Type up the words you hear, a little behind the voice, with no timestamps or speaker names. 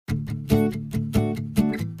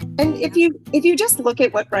And if you just look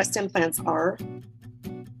at what breast implants are,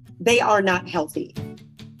 they are not healthy.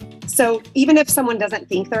 So even if someone doesn't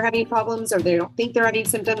think they're having problems, or they don't think they're having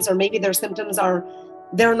symptoms, or maybe their symptoms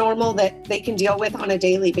they're normal, that they can deal with on a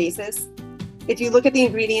daily basis, if you look at the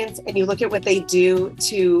ingredients and you look at what they do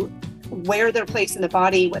to where they're placed in the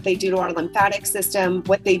body, what they do to our lymphatic system,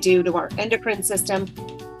 what they do to our endocrine system,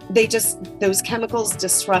 those chemicals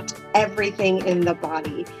disrupt everything in the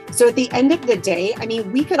body. So at the end of the day, I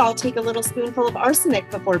mean, we could all take a little spoonful of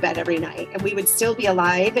arsenic before bed every night and we would still be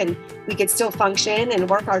alive and we could still function and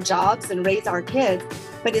work our jobs and raise our kids.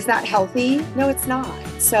 But is that healthy? No, it's not.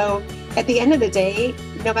 So at the end of the day,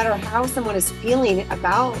 no matter how someone is feeling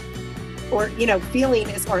about, or, feeling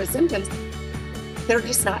as far as symptoms, they're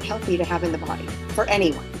just not healthy to have in the body for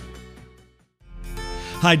anyone.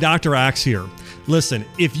 Hi, Dr. Axe here. Listen,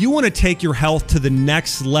 if you want to take your health to the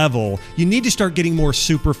next level, you need to start getting more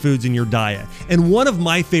superfoods in your diet. And one of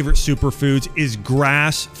my favorite superfoods is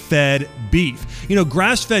grass-fed beef.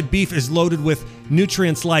 Grass-fed beef is loaded with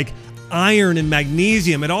nutrients like iron and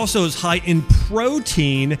magnesium. It also is high in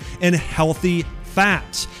protein and healthy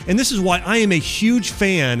fats. And this is why I am a huge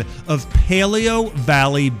fan of Paleo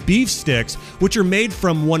Valley beef sticks, which are made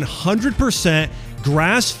from 100%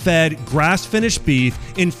 grass-fed, grass-finished beef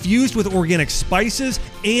infused with organic spices,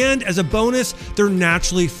 and as a bonus, they're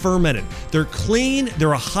naturally fermented. They're clean,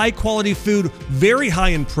 they're a high-quality food, very high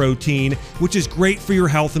in protein, which is great for your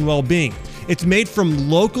health and well-being. It's made from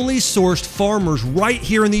locally sourced farmers right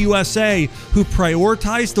here in the USA who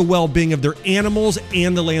prioritize the well-being of their animals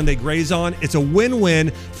and the land they graze on. It's a win-win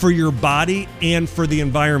for your body and for the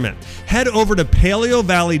environment. Head over to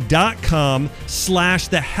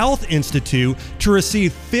paleovalley.com/The Health Institute to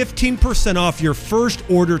receive 15% off your first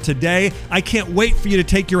order today. I can't wait for you to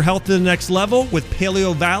take your health to the next level with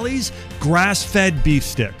Paleo Valley's grass-fed beef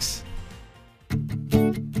sticks.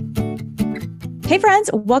 Hey friends,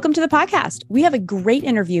 welcome to the podcast. We have a great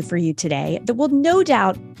interview for you today that will no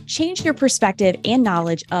doubt change your perspective and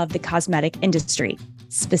knowledge of the cosmetic industry,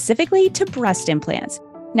 specifically to breast implants.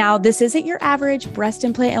 Now, this isn't your average breast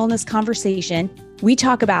implant illness conversation. We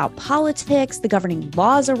talk about politics, the governing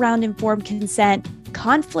laws around informed consent,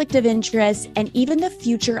 conflict of interest, and even the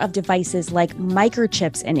future of devices like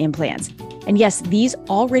microchips and implants. And yes, these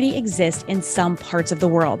already exist in some parts of the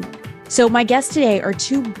world. So my guests today are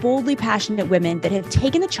two boldly passionate women that have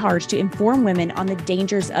taken the charge to inform women on the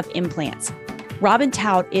dangers of implants. Robyn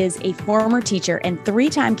Towt is a former teacher and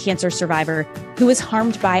 3-time cancer survivor who was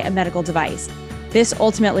harmed by a medical device. This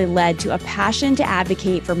ultimately led to a passion to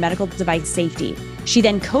advocate for medical device safety. She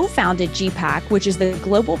then co-founded GPAC, which is the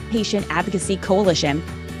Global Patient Advocacy Coalition,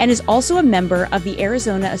 and is also a member of the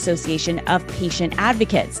Arizona Association of Patient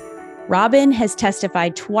Advocates. Robyn has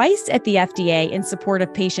testified twice at the FDA in support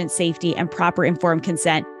of patient safety and proper informed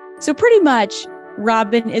consent. So pretty much,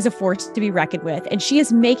 Robyn is a force to be reckoned with, and she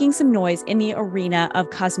is making some noise in the arena of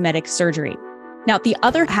cosmetic surgery. Now, the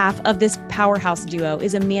other half of this powerhouse duo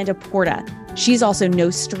is Amanda Porta. She's also no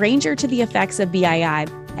stranger to the effects of BII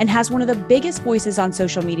and has one of the biggest voices on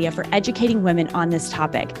social media for educating women on this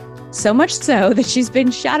topic. So much so that she's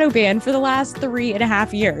been shadow banned for the last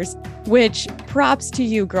 3.5 years, which props to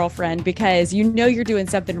you, girlfriend, because you're doing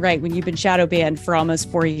something right when you've been shadow banned for almost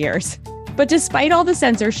 4 years. But despite all the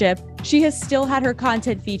censorship, she has still had her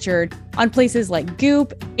content featured on places like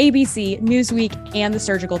Goop, ABC, Newsweek, and the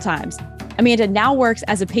Surgical Times. Amanda now works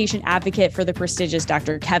as a patient advocate for the prestigious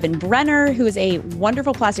Dr. Kevin Brenner, who is a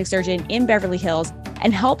wonderful plastic surgeon in Beverly Hills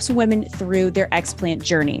and helps women through their explant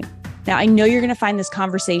journey. Now, I know you're going to find this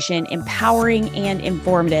conversation empowering and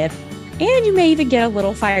informative, and you may even get a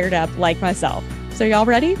little fired up like myself. So y'all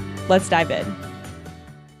ready? Let's dive in.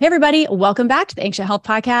 Hey, everybody. Welcome back to the Ancient Health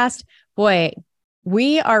Podcast. Boy,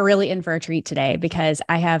 we are really in for a treat today because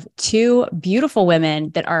I have two beautiful women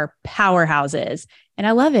that are powerhouses. And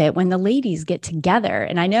I love it when the ladies get together.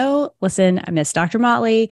 And I know, listen, I miss Dr.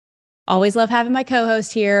 Motley. Always love having my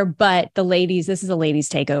co-host here, but the ladies, this is a ladies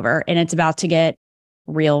takeover and it's about to get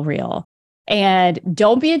real. And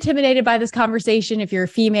don't be intimidated by this conversation. If you're a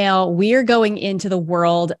female, we are going into the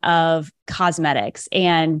world of cosmetics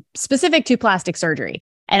and specific to plastic surgery.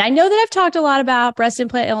 And I know that I've talked a lot about breast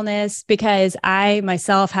implant illness because I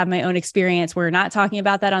myself have my own experience. We're not talking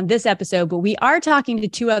about that on this episode, but we are talking to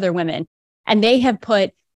two other women, and they have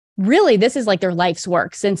put really, this is like their life's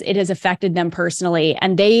work since it has affected them personally.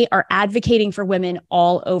 And they are advocating for women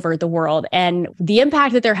all over the world. And the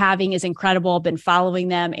impact that they're having is incredible. I've been following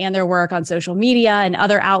them and their work on social media and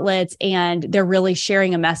other outlets. And they're really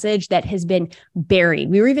sharing a message that has been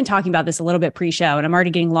buried. We were even talking about this a little bit pre-show, and I'm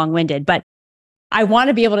already getting long-winded, but I want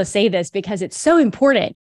to be able to say this because it's so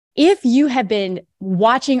important. if you have been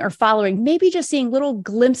watching or following, maybe just seeing little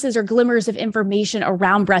glimpses or glimmers of information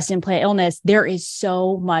around breast implant illness, there is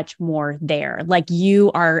so much more there. Like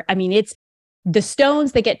it's the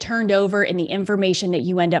stones that get turned over and the information that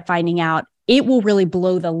you end up finding out. It will really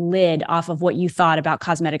blow the lid off of what you thought about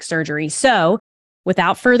cosmetic surgery. So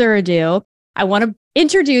without further ado, I want to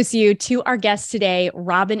introduce you to our guests today,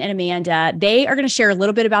 Robyn and Amanda. They are going to share a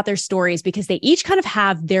little bit about their stories because they each kind of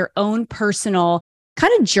have their own personal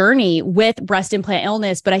kind of journey with breast implant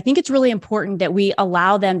illness. But I think it's really important that we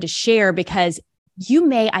allow them to share because you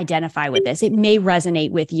may identify with this. It may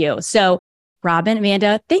resonate with you. So Robyn,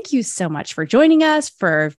 Amanda, thank you so much for joining us,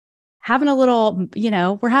 for having a little,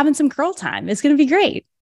 we're having some girl time. It's going to be great.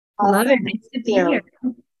 I love it. Nice to be here.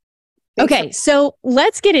 Okay, so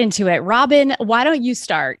let's get into it. Robyn, why don't you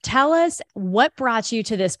start? Tell us what brought you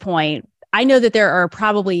to this point. I know that there are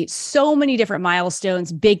probably so many different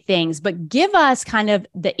milestones, big things, but give us kind of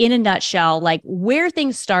in a nutshell, like where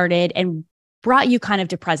things started and brought you kind of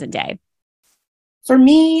to present day. For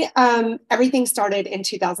me, everything started in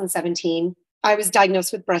 2017. I was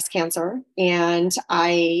diagnosed with breast cancer and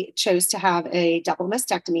I chose to have a double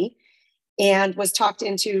mastectomy and was talked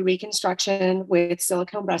into reconstruction with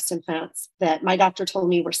silicone breast implants that my doctor told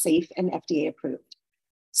me were safe and FDA approved.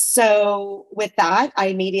 So with that, I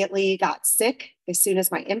immediately got sick. As soon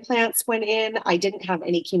as my implants went in, I didn't have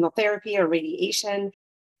any chemotherapy or radiation.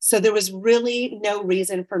 So there was really no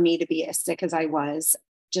reason for me to be as sick as I was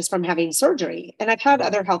just from having surgery. And I've had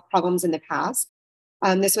other health problems in the past.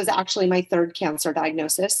 This was actually my third cancer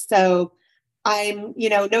diagnosis. So I'm,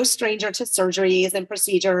 no stranger to surgeries and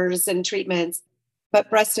procedures and treatments, but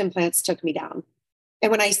breast implants took me down. And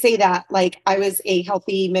when I say that, like I was a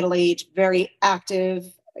healthy, middle-aged, very active,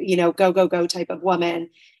 go type of woman.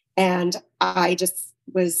 And I just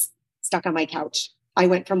was stuck on my couch. I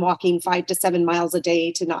went from walking 5 to 7 miles a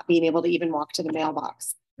day to not being able to even walk to the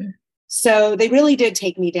mailbox. So they really did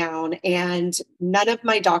take me down. And none of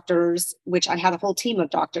my doctors, which I had a whole team of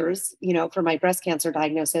doctors, for my breast cancer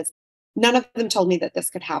diagnosis, none of them told me that this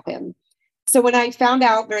could happen. So when I found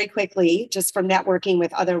out very quickly, just from networking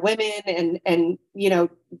with other women and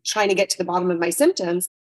trying to get to the bottom of my symptoms,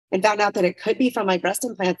 and found out that it could be from my breast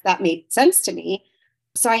implants, that made sense to me.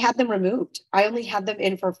 So I had them removed. I only had them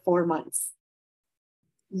in for 4 months.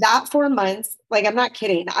 That 4 months, like I'm not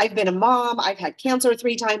kidding. I've been a mom. I've had cancer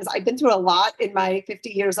 3 times. I've been through a lot in my 50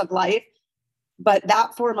 years of life. But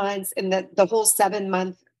that 4 months and the whole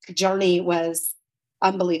 7-month journey was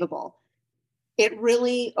unbelievable. It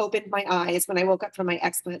really opened my eyes when I woke up from my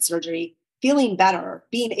explant surgery, feeling better,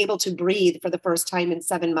 being able to breathe for the first time in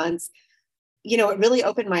 7 months. It really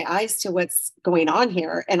opened my eyes to what's going on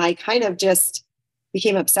here. And I kind of just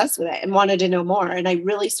became obsessed with it and wanted to know more. And I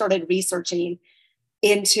really started researching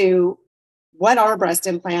into what are breast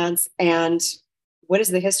implants and what is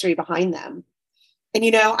the history behind them. And,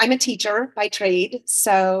 I'm a teacher by trade,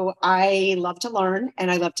 so I love to learn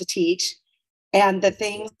and I love to teach. And the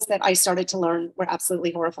things that I started to learn were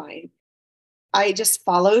absolutely horrifying. I just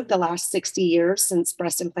followed the last 60 years since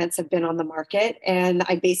breast implants have been on the market. And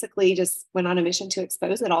I basically just went on a mission to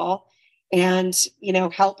expose it all and,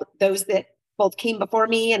 help those that both came before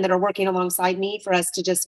me and that are working alongside me for us to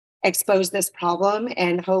just expose this problem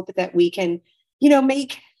and hope that we can,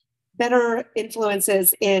 make better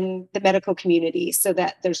influences in the medical community so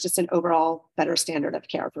that there's just an overall better standard of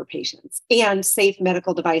care for patients and safe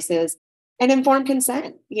medical devices and informed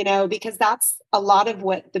consent, because that's a lot of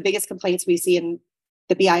what the biggest complaints we see in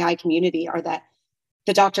the BII community are that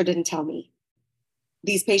the doctor didn't tell me.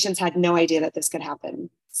 These patients had no idea that this could happen.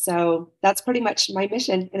 So that's pretty much my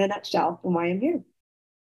mission in a nutshell and why I'm here.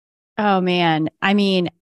 Oh, man. I mean,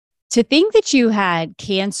 to think that you had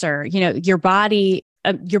cancer, your body's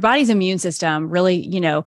immune system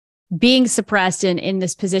really, being suppressed in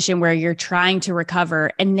this position where you're trying to recover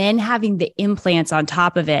and then having the implants on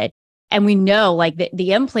top of it. And we know like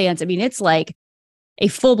the implants, I mean, it's like a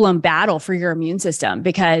full-blown battle for your immune system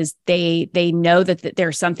because they know that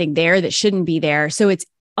there's something there that shouldn't be there. So it's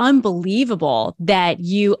unbelievable that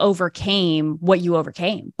you overcame what you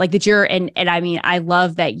overcame. Like that and I mean, I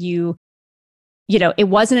love that it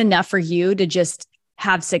wasn't enough for you to just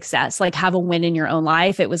have success, like have a win in your own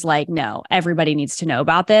life. It was like, no, everybody needs to know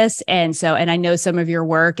about this. And I know some of your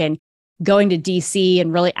work and going to DC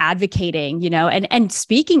and really advocating, and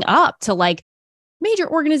speaking up to like major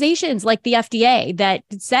organizations like the FDA that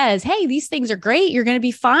says, hey, these things are great. You're going to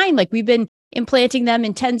be fine. Like we've been implanting them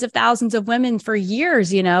in tens of thousands of women for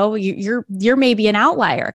years, you're maybe an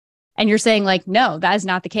outlier. And you're saying like, no, that is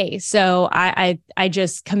not the case. So I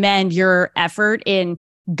just commend your effort in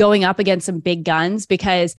going up against some big guns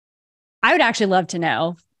because I would actually love to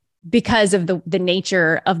know because of the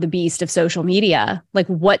nature of the beast of social media, like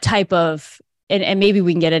what type of, and maybe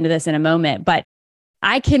we can get into this in a moment, but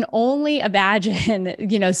I can only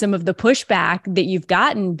imagine, some of the pushback that you've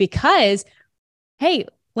gotten because, hey,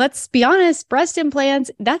 let's be honest, breast implants,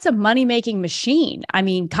 that's a money-making machine. I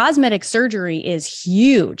mean, cosmetic surgery is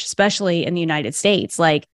huge, especially in the United States.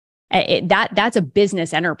 Like that's a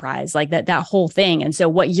business enterprise, like that whole thing. And so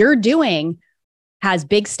what you're doing has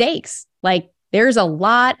big stakes. Like there's a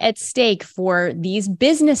lot at stake for these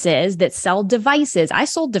businesses that sell devices. I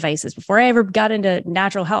sold devices before I ever got into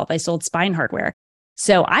natural health. I sold spine hardware.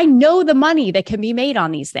 So I know the money that can be made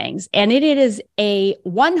on these things, and it is a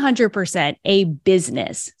 100% a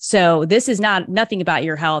business. So this is nothing about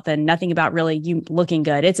your health and nothing about really you looking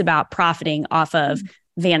good. It's about profiting off of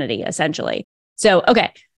vanity, essentially. So,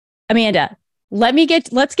 okay, Amanda,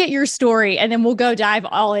 let's get your story and then we'll go dive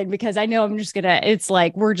all in because I know we're just going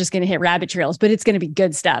to hit rabbit trails, but it's going to be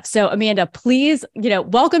good stuff. So Amanda, please,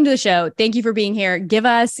 welcome to the show. Thank you for being here. Give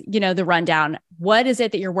us, the rundown. What is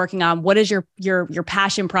it that you're working on? What is your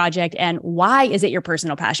passion project and why is it your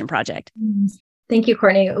personal passion project? Thank you,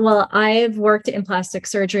 Courtney. Well, I've worked in plastic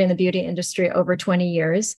surgery in the beauty industry over 20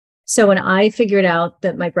 years. So when I figured out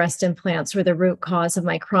that my breast implants were the root cause of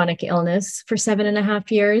my chronic illness for 7.5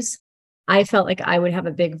 years, I felt like I would have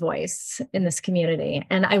a big voice in this community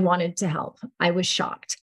and I wanted to help. I was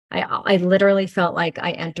shocked. I literally felt like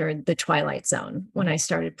I entered the Twilight Zone when I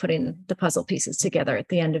started putting the puzzle pieces together at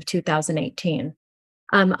the end of 2018.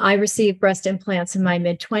 I received breast implants in my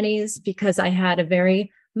mid-20s because I had a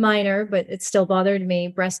very minor, but it still bothered me,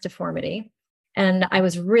 breast deformity. And I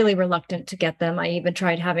was really reluctant to get them. I even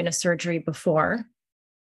tried having a surgery before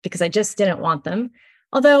because I just didn't want them.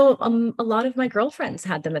 Although a lot of my girlfriends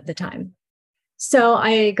had them at the time. So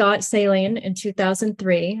I got saline in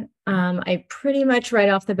 2003. I pretty much right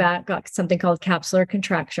off the bat got something called capsular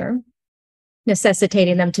contracture,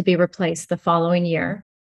 necessitating them to be replaced the following year.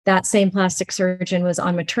 That same plastic surgeon was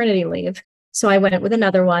on maternity leave. So I went with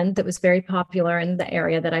another one that was very popular in the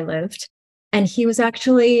area that I lived. And he was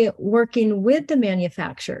actually working with the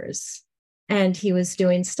manufacturers and he was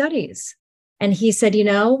doing studies. And he said,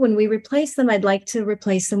 when we replace them, I'd like to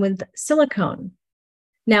replace them with silicone.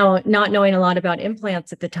 Now, not knowing a lot about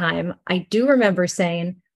implants at the time, I do remember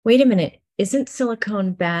saying, wait a minute, isn't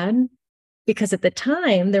silicone bad? Because at the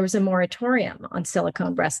time, there was a moratorium on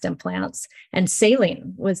silicone breast implants and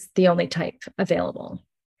saline was the only type available.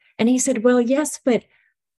 And he said, well, yes, but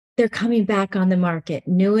they're coming back on the market,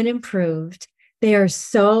 new and improved. They are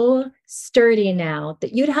so sturdy now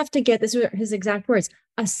that you'd have to get, this were his exact words,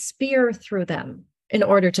 a spear through them in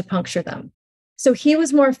order to puncture them. So he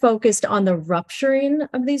was more focused on the rupturing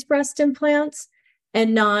of these breast implants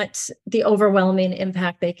and not the overwhelming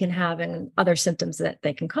impact they can have and other symptoms that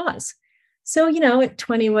they can cause. So, at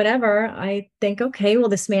 20, whatever, I think, okay, well,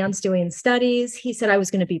 this man's doing studies. He said I was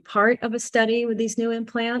going to be part of a study with these new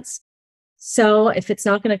implants. So if it's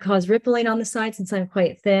not going to cause rippling on the side, since I'm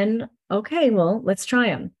quite thin, okay, well, let's try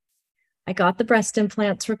them. I got the breast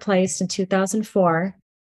implants replaced in 2004.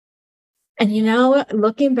 And,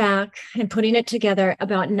 looking back and putting it together,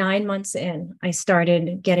 about 9 months in, I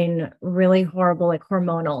started getting really horrible,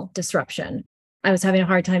 hormonal disruption. I was having a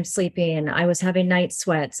hard time sleeping. I was having night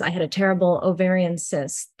sweats. I had a terrible ovarian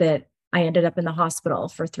cyst that I ended up in the hospital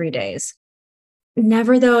for 3 days.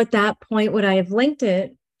 Never, though, at that point would I have linked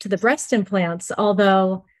it to the breast implants,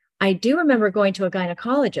 although I do remember going to a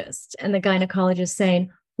gynecologist and the gynecologist saying,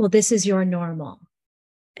 well, this is your normal.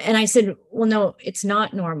 And I said, well, no, it's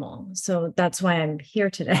not normal. So that's why I'm here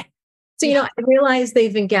today. So, I realized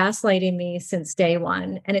they've been gaslighting me since day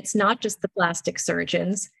one. And it's not just the plastic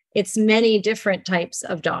surgeons. It's many different types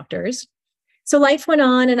of doctors. So life went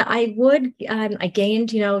on and I gained,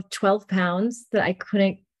 12 pounds that I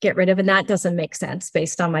couldn't get rid of. And that doesn't make sense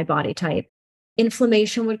based on my body type.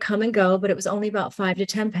 Inflammation would come and go, but it was only about 5 to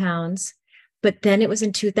 10 pounds. But then it was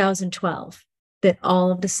in 2012 that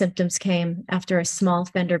all of the symptoms came after a small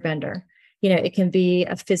fender bender. It can be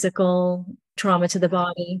a physical trauma to the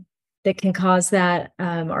body that can cause that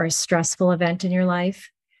or a stressful event in your life.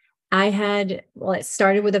 It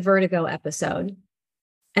started with a vertigo episode.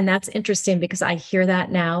 And that's interesting because I hear that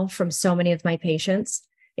now from so many of my patients.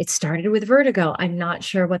 It started with vertigo. I'm not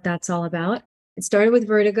sure what that's all about. It started with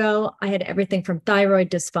vertigo. I had everything from thyroid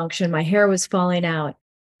dysfunction. My hair was falling out.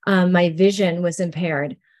 My vision was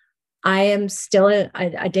impaired. I am still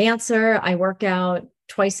a dancer. I work out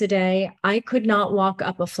twice a day. I could not walk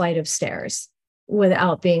up a flight of stairs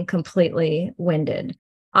without being completely winded.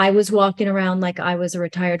 I was walking around like I was a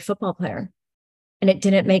retired football player and it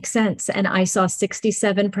didn't make sense. And I saw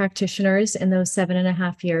 67 practitioners in those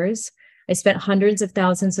 7.5 years. I spent hundreds of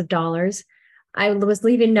thousands of dollars. I was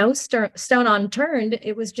leaving no stone unturned.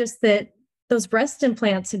 It was just that those breast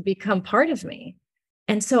implants had become part of me.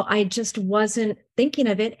 And so I just wasn't thinking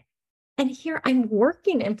of it. And here I'm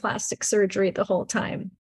working in plastic surgery the whole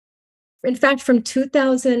time. In fact, from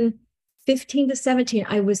 2015 to 17,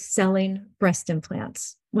 I was selling breast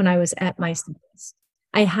implants when I was at my sickest.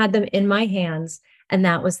 I had them in my hands, and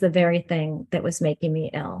that was the very thing that was making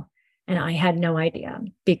me ill. And I had no idea,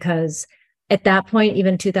 because at that point,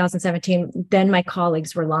 even 2017, then my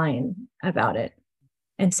colleagues were lying about it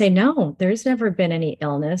and say, no, there's never been any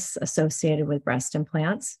illness associated with breast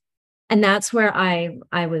implants. And that's where I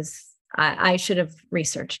should have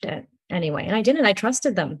researched it anyway. And I didn't. I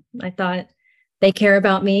trusted them. I thought, they care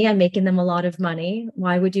about me. I'm making them a lot of money.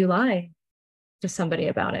 Why would you lie to somebody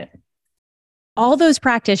about it? All those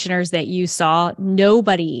practitioners that you saw,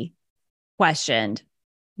 nobody questioned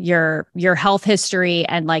your health history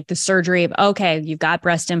and like the surgery of, okay, you've got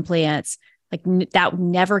breast implants. Like that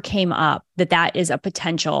never came up, that is a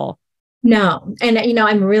potential. No. And,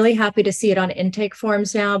 I'm really happy to see it on intake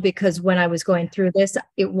forms now, because when I was going through this,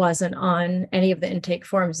 it wasn't on any of the intake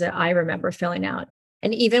forms that I remember filling out.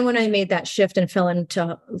 And even when I made that shift and fell in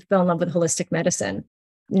love with holistic medicine,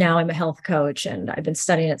 now I'm a health coach and I've been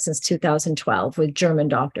studying it since 2012 with German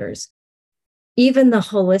doctors. Even the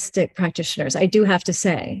holistic practitioners, I do have to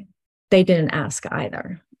say, they didn't ask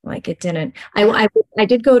either. Like it didn't. I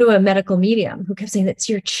did go to a medical medium who kept saying, it's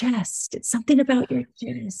your chest. It's something about your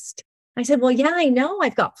chest. I said, well, yeah, I know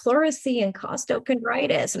I've got pleurisy and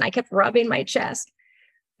costochondritis. And I kept rubbing my chest,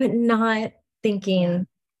 but not thinking,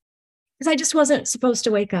 because I just wasn't supposed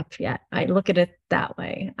to wake up yet. I look at it that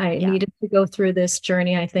way. I needed to go through this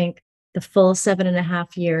journey, I think, the full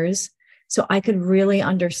 7.5 years, so I could really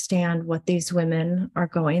understand what these women are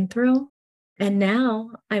going through. And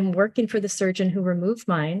now I'm working for the surgeon who removed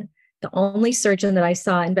mine, the only surgeon that I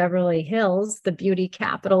saw in Beverly Hills, the beauty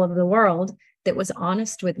capital of the world, that was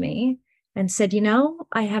honest with me and said,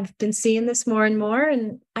 I have been seeing this more and more,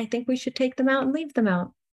 and I think we should take them out and leave them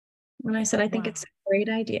out. And I said, I think it's a great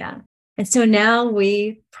idea. And so now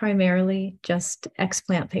we primarily just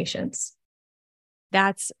explant patients.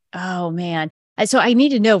 Oh man. So I need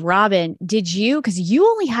to know, Robyn, because you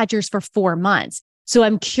only had yours for 4 months. So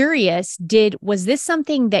I'm curious, was this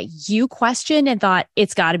something that you questioned and thought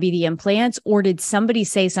it's got to be the implants, or did somebody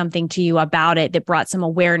say something to you about it that brought some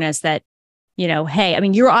awareness that, hey,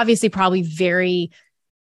 you're obviously probably very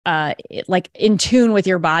in tune with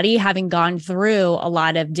your body, having gone through a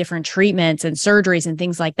lot of different treatments and surgeries and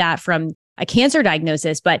things like that from a cancer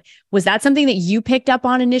diagnosis. But was that something that you picked up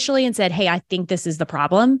on initially and said, hey, I think this is the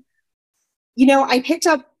problem? I picked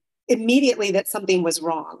up immediately that something was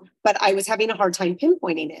wrong, but I was having a hard time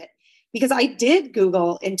pinpointing it, because I did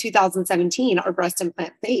Google in 2017, are breast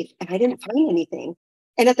implants safe? And I didn't find anything.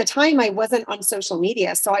 And at the time I wasn't on social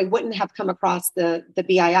media, so I wouldn't have come across the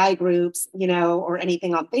BII groups, or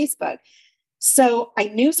anything on Facebook. So I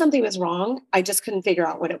knew something was wrong. I just couldn't figure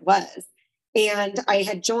out what it was. And I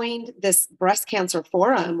had joined this breast cancer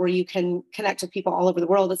forum where you can connect with people all over the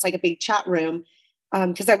world. It's like a big chat room,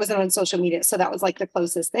 because I wasn't on social media. So that was like the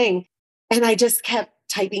closest thing. And I just kept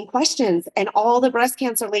typing questions, and all the breast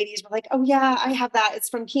cancer ladies were like, oh yeah, I have that. It's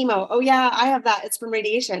from chemo. Oh yeah, I have that. It's from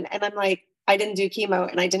radiation. And I'm like, I didn't do chemo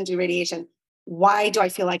and I didn't do radiation. Why do I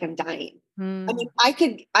feel like I'm dying? I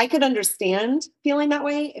could understand feeling that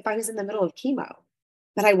way if I was in the middle of chemo,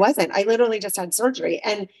 but I wasn't. I literally just had surgery.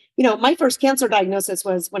 And, my first cancer diagnosis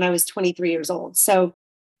was when I was 23 years old. So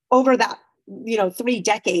over that, 3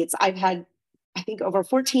 decades, I've had, I think, over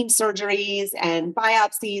 14 surgeries and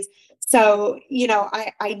biopsies. So,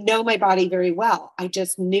 I know my body very well. I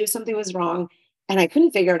just knew something was wrong and I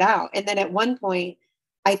couldn't figure it out. And then at one point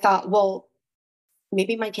I thought, well,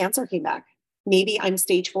 maybe my cancer came back. Maybe I'm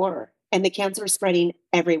stage 4 and the cancer is spreading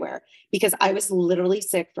everywhere, because I was literally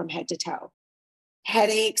sick from head to toe.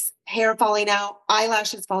 Headaches, hair falling out,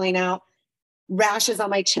 eyelashes falling out, rashes on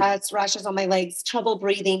my chest, rashes on my legs, trouble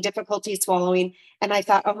breathing, difficulty swallowing. And I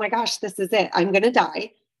thought, oh my gosh, this is it. I'm going to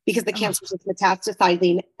die, because the cancer was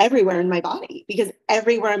metastasizing everywhere in my body, because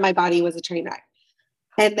everywhere in my body was a train wreck.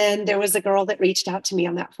 And then there was a girl that reached out to me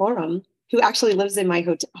on that forum who actually lives in my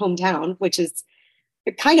hometown, which is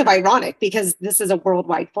kind of ironic because this is a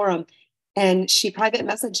worldwide forum. And she private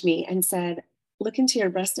messaged me and said, look into your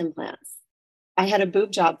breast implants. I had a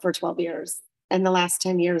boob job for 12 years. And the last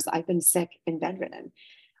 10 years, I've been sick and bedridden.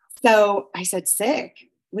 So I said, sick?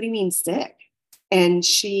 What do you mean sick? And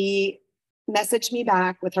she messaged me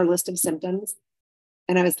back with her list of symptoms.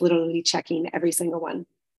 And I was literally checking every single one.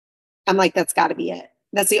 I'm like, that's got to be it.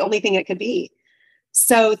 That's the only thing it could be.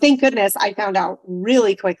 So thank goodness I found out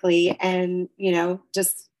really quickly and,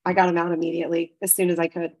 I got them out immediately as soon as I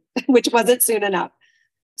could, which wasn't soon enough.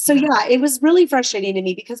 So yeah, it was really frustrating to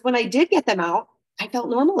me because when I did get them out, I felt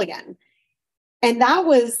normal again. And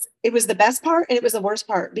it was the best part and it was the worst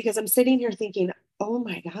part because I'm sitting here thinking, oh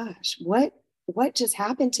my gosh, what just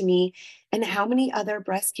happened to me? And how many other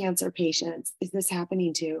breast cancer patients is this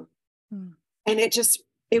happening to? And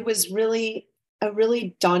it was really a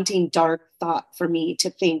really daunting, dark thought for me to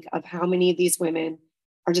think of how many of these women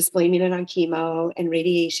are just blaming it on chemo and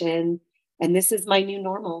radiation. And this is my new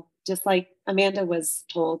normal, just like Amanda was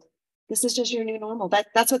told. This is just your new normal.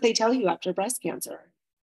 That's what they tell you after breast cancer.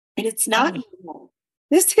 And it's not normal.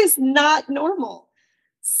 This is not normal.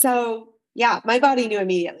 So yeah, my body knew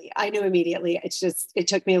immediately. I knew immediately. It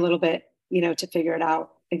took me a little bit, to figure it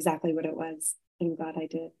out exactly what it was. I'm glad I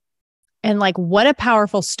did. And like, what a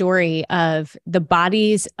powerful story of the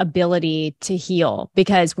body's ability to heal,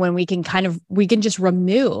 because when we can just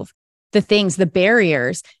remove the things, the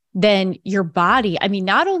barriers, then your body,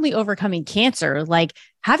 not only overcoming cancer, like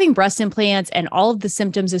having breast implants and all of the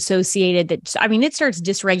symptoms associated it starts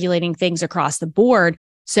dysregulating things across the board.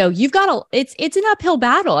 So you've got it's an uphill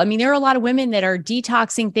battle. There are a lot of women that are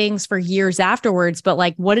detoxing things for years afterwards, but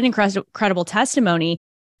like, what an incredible testimony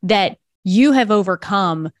that you have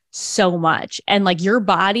overcome so much. And like, your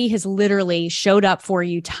body has literally showed up for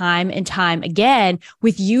you time and time again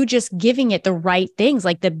with you just giving it the right things,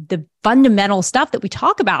 like the fundamental stuff that we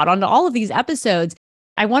talk about on all of these episodes.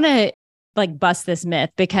 I want to like bust this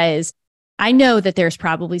myth because I know that there's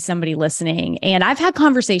probably somebody listening, and I've had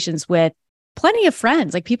conversations with plenty of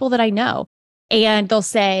friends, like people that I know, and they'll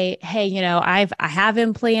say, hey, I have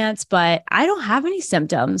implants, but I don't have any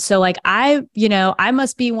symptoms. So like, I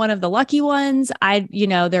must be one of the lucky ones.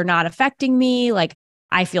 They're not affecting me. Like,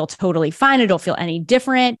 I feel totally fine. I don't feel any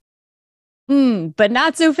different. But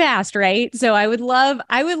not so fast, right? So I would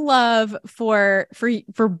love for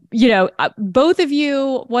both of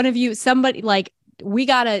you, one of you, somebody, like, we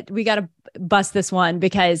gotta bust this one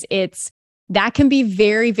because that can be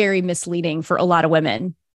very, very misleading for a lot of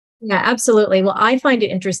women. Yeah, absolutely. Well, I find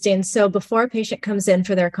it interesting. So before a patient comes in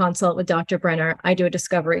for their consult with Dr. Brenner, I do a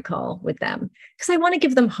discovery call with them because I want to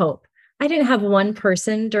give them hope. I didn't have one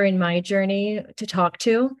person during my journey to talk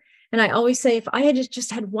to. And I always say, if I had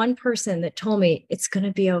just had one person that told me it's going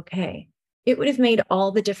to be okay, it would have made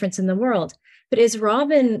all the difference in the world. But as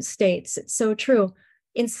Robyn states, it's so true.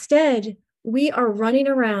 Instead, we are running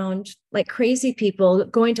around like crazy people,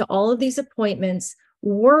 going to all of these appointments,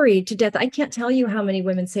 worried to death. I can't tell you how many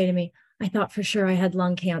women say to me, I thought for sure I had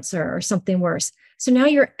lung cancer or something worse. So now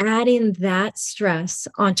you're adding that stress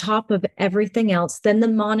on top of everything else, then the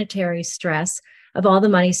monetary stress of all the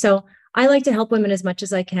money. So I like to help women as much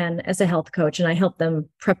as I can as a health coach, and I help them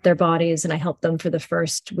prep their bodies and I help them for the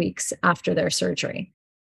first weeks after their surgery.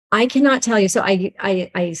 I cannot tell you. So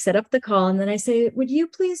I set up the call and then I say, would you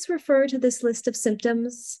please refer to this list of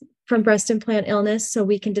symptoms from breast implant illness so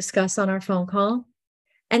we can discuss on our phone call?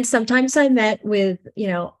 And sometimes I met with,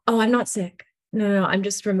 oh, I'm not sick. No, I'm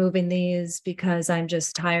just removing these because I'm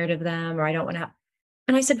just tired of them or I don't want to have.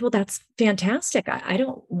 And I said, well, that's fantastic. I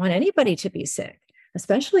don't want anybody to be sick,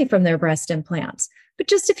 especially from their breast implants. But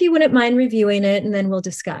just if you wouldn't mind reviewing it and then we'll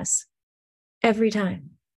discuss every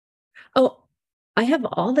time. Oh, I have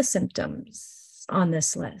all the symptoms on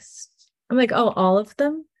this list. I'm like, oh, all of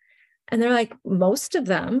them? And they're like, most of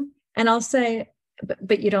them. And I'll say,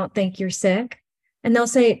 but you don't think you're sick? And they'll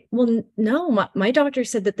say, well, no, my doctor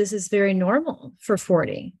said that this is very normal for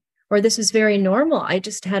 40, or this is very normal. I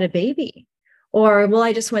just had a baby, or, well,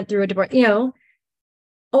 I just went through a divorce,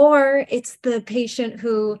 or it's the patient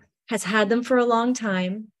who has had them for a long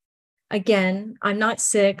time. Again, I'm not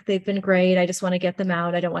sick. They've been great. I just want to get them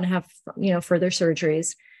out. I don't want to have, further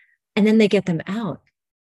surgeries. And then they get them out.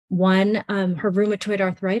 One, her rheumatoid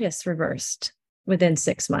arthritis reversed within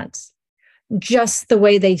 6 months. Just the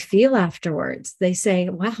way they feel afterwards. They say,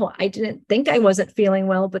 wow, I didn't think I wasn't feeling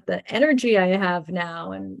well, but the energy I have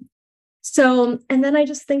now. And then I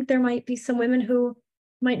just think there might be some women who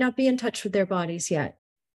might not be in touch with their bodies yet.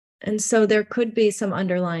 And so there could be some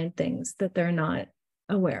underlying things that they're not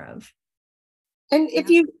aware of. And if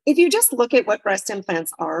you just look at what breast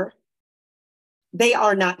implants are, they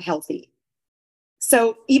are not healthy.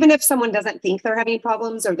 So even if someone doesn't think they're having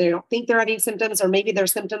problems or they don't think they're having symptoms, or maybe their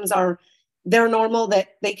symptoms are they're normal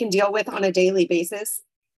that they can deal with on a daily basis.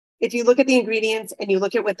 If you look at the ingredients and you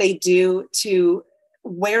look at what they do to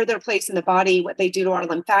where they're placed in the body, what they do to our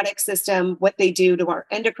lymphatic system, what they do to our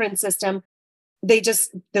endocrine system,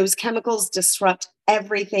 those chemicals disrupt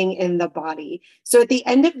everything in the body. So at the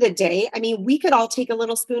end of the day, I mean, we could all take a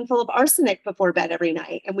little spoonful of arsenic before bed every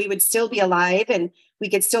night and we would still be alive and we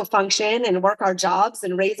could still function and work our jobs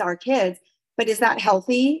and raise our kids. But is that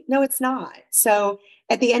healthy? No, it's not. So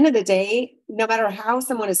at the end of the day, no matter how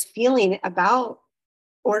someone is feeling about,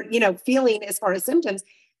 or, feeling as far as symptoms,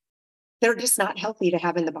 they're just not healthy to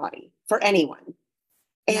have in the body for anyone.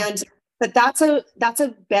 And but that's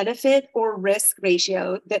a benefit or risk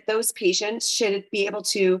ratio that those patients should be able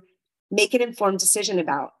to make an informed decision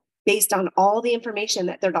about based on all the information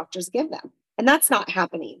that their doctors give them. And that's not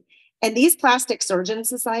happening. And these plastic surgeon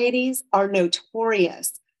societies are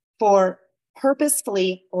notorious for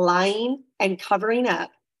purposefully lying and covering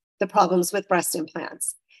up the problems with breast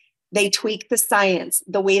implants. They tweak the science.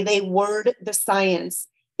 The way they word the science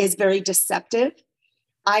is very deceptive.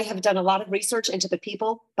 I have done a lot of research into the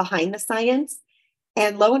people behind the science,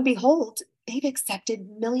 and lo and behold, they've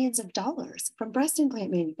accepted millions of dollars from breast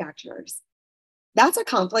implant manufacturers. That's a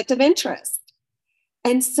conflict of interest.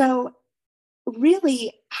 And so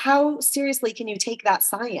really, how seriously can you take that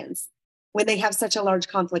science when they have such a large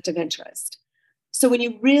conflict of interest? So when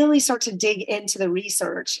you really start to dig into the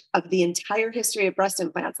research of the entire history of breast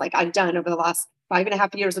implants, like I've done over the last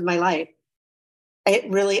 5.5 years of my life,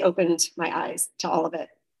 it really opened my eyes to all of it.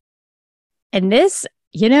 And this,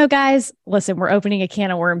 guys, listen, we're opening a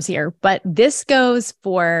can of worms here, but this goes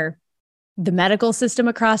for the medical system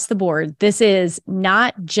across the board. This is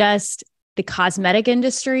not just the cosmetic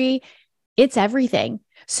industry, it's everything.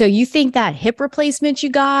 So you think that hip replacement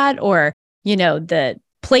you got, or, the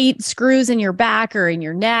plate screws in your back or in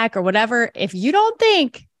your neck or whatever, if you don't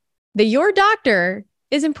think that your doctor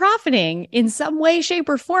isn't profiting in some way, shape,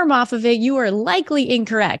 or form off of it, you are likely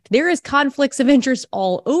incorrect. There is conflicts of interest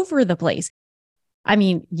all over the place. I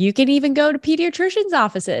mean, you can even go to pediatricians'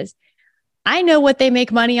 offices. I know what they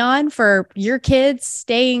make money on for your kids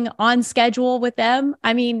staying on schedule with them.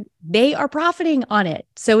 I mean, they are profiting on it.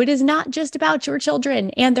 So it is not just about your children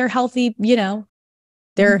and their healthy,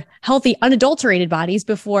 their healthy, unadulterated bodies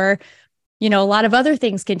before, a lot of other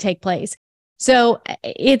things can take place. So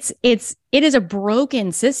it is a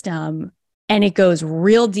broken system, and it goes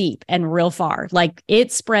real deep and real far. Like,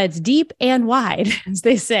 it spreads deep and wide, as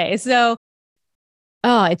they say. So,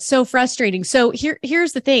 it's so frustrating. So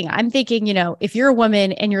here's the thing. I'm thinking, if you're a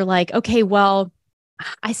woman and you're like, okay, well,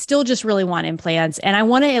 I still just really want implants, and I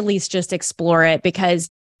want to at least just explore it because,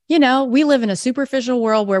 we live in a superficial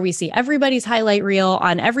world where we see everybody's highlight reel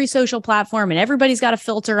on every social platform, and everybody's got a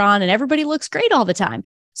filter on, and everybody looks great all the time.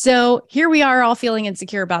 So here we are, all feeling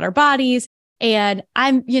insecure about our bodies. And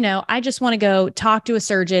I just want to go talk to a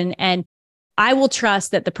surgeon, and I will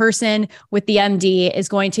trust that the person with the MD is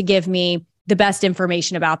going to give me the best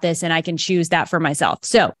information about this, and I can choose that for myself.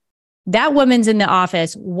 So that woman's in the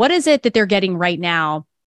office. What is it that they're getting right now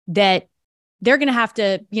that they're going to have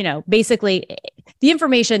to, basically the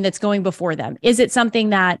information that's going before them? Is it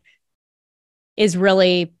something that is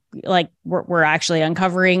really like we're actually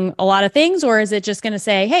uncovering a lot of things, or is it just going to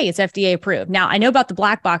say, hey, it's FDA approved? Now, I know about the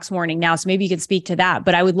black box warning now, so maybe you can speak to that,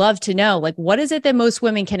 but I would love to know, like, what is it that most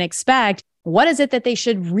women can expect? What is it that they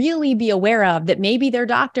should really be aware of that maybe their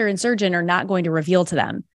doctor and surgeon are not going to reveal to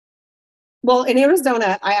them? Well, in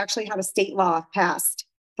Arizona, I actually have a state law passed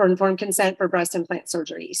for informed consent for breast implant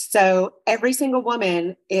surgery. So every single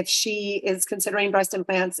woman, if she is considering breast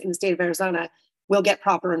implants in the state of Arizona, will get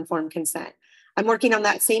proper informed consent. I'm working on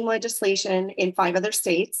that same legislation in 5 other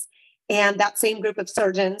states. And that same group of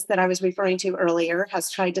surgeons that I was referring to earlier has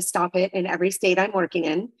tried to stop it in every state I'm working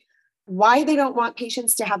in. Why they don't want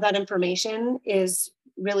patients to have that information is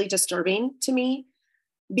really disturbing to me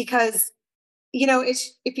because,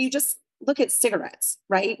 if you just look at cigarettes,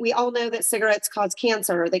 right? We all know that cigarettes cause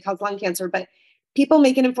cancer, they cause lung cancer, but people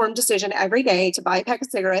make an informed decision every day to buy a pack of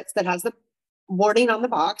cigarettes that has the warning on the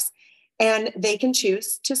box, and they can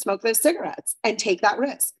choose to smoke those cigarettes and take that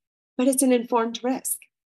risk. But it's an informed risk.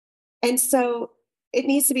 And so it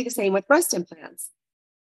needs to be the same with breast implants.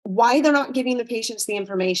 Why they're not giving the patients the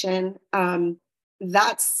information,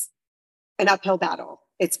 that's an uphill battle.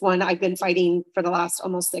 It's one I've been fighting for the last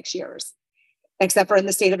almost 6 years, except for in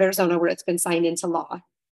the state of Arizona where it's been signed into law.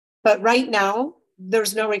 But right now,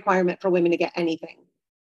 there's no requirement for women to get anything.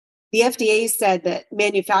 The FDA said that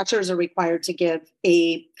manufacturers are required to give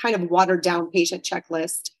a kind of watered down patient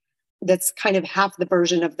checklist that's kind of half the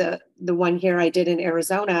version of the one here I did in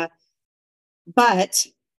Arizona, but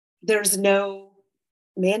there's no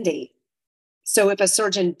mandate. So if a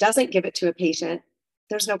surgeon doesn't give it to a patient,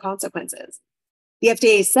 there's no consequences. The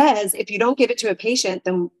FDA says if you don't give it to a patient,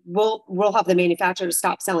 then we'll have the manufacturer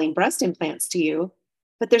stop selling breast implants to you,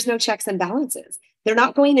 but there's no checks and balances. They're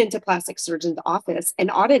not going into plastic surgeon's office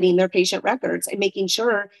and auditing their patient records and making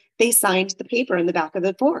sure they signed the paper in the back of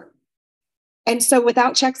the form. And so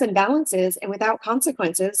without checks and balances and without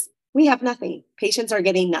consequences, we have nothing. Patients are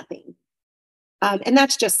getting nothing. And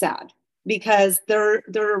that's just sad, because there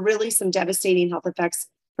are really some devastating health effects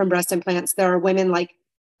from breast implants. There are women like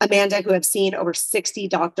Amanda who have seen over 60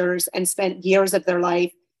 doctors and spent years of their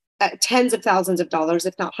life, tens of thousands of dollars,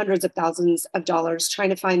 if not hundreds of thousands of dollars, trying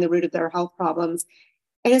to find the root of their health problems.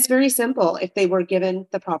 And it's very simple if they were given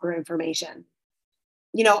the proper information.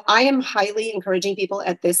 You know, I am highly encouraging people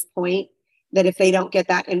at this point that if they don't get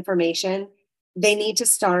that information, they need to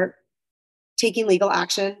start taking legal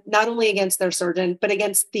action, not only against their surgeon, but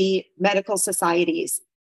against the medical societies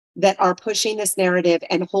that are pushing this narrative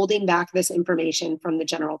and holding back this information from the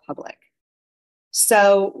general public.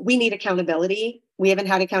 So we need accountability. We haven't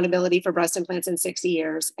had accountability for breast implants in 60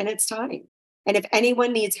 years, and it's time. And if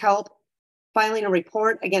anyone needs help filing a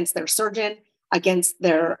report against their surgeon, against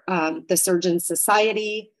their the surgeon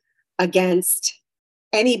society, against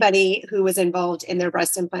anybody who was involved in their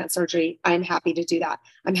breast implant surgery, I'm happy to do that.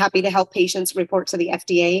 I'm happy to help patients report to the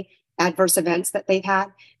FDA adverse events that they've had,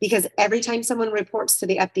 because every time someone reports to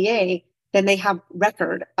the FDA, then they have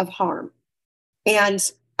record of harm. And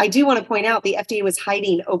I do want to point out the FDA was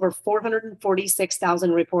hiding over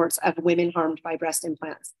 446,000 reports of women harmed by breast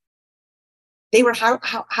implants. They were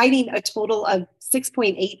hiding a total of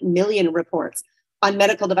 6.8 million reports on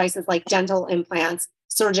medical devices like dental implants,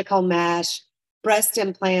 surgical mesh, breast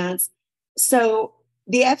implants. So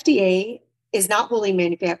the FDA is not holding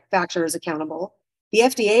manufacturers accountable. The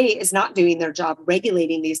FDA is not doing their job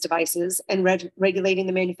regulating these devices and regulating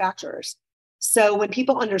the manufacturers. So when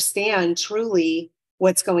people understand truly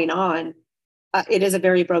what's going on, it is a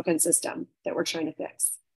very broken system that we're trying to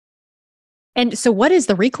fix. And so what is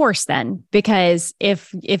the recourse then? Because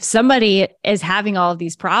if somebody is having all of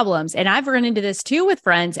these problems, and I've run into this too with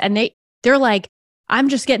friends, and they're like, I'm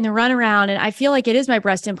just getting the runaround and I feel like it is my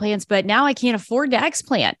breast implants, but now I can't afford to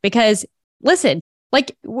explant because, listen,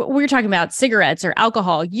 like we were talking about cigarettes or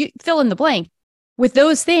alcohol, you fill in the blank. With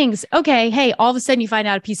those things, okay, hey, all of a sudden you find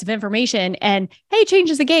out a piece of information and hey,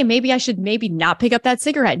 changes the game. Maybe I should not pick up that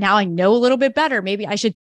cigarette. Now I know a little bit better. Maybe I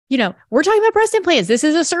should, we're talking about breast implants. This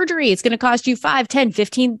is a surgery. It's going to cost you $5,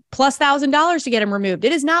 $10, $15,000+ to get them removed.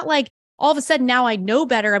 It is not like all of a sudden now I know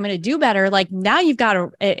better. I'm going to do better. Like now you've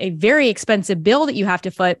got a very expensive bill that you have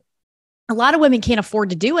to foot. A lot of women can't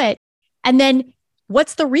afford to do it. And then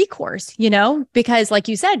what's the recourse, because like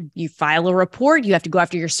you said, you file a report, you have to go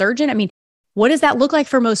after your surgeon. I mean, what does that look like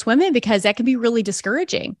for most women? Because that can be really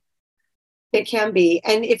discouraging. It can be.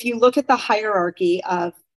 And if you look at the hierarchy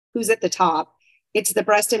of who's at the top, it's the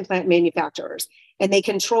breast implant manufacturers. And they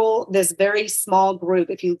control this very small group.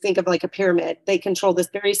 If you think of like a pyramid, they control this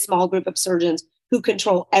very small group of surgeons who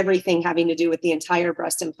control everything having to do with the entire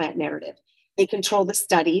breast implant narrative. They control the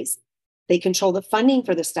studies. They control the funding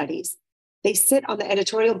for the studies. They sit on the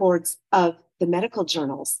editorial boards of the medical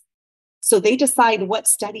journals. So they decide what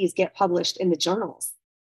studies get published in the journals.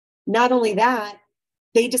 Not only that,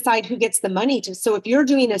 they decide who gets the money to. So if you're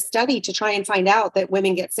doing a study to try and find out that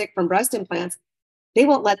women get sick from breast implants, they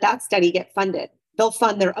won't let that study get funded. They'll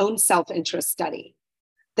fund their own self-interest study.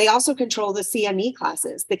 They also control the CME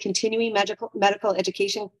classes, the continuing medical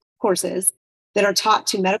education courses that are taught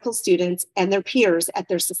to medical students and their peers at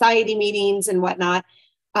their society meetings and whatnot.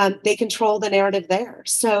 They control the narrative there.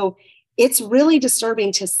 So it's really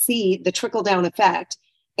disturbing to see the trickle-down effect.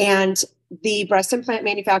 And the breast implant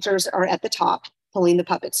manufacturers are at the top, pulling the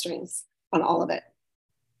puppet strings on all of it.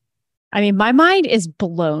 I mean, my mind is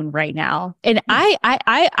blown right now. And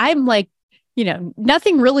I'm like,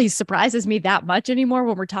 nothing really surprises me that much anymore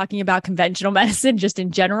when we're talking about conventional medicine, just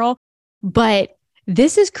in general. But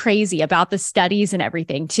this is crazy about the studies and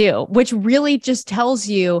everything too, which really just tells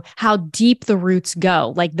you how deep the roots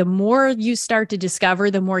go. Like the more you start to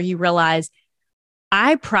discover, the more you realize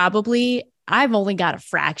I've only got a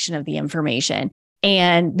fraction of the information.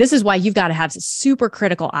 And this is why you've got to have a super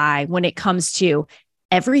critical eye when it comes to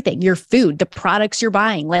everything, your food, the products you're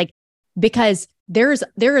buying, because there is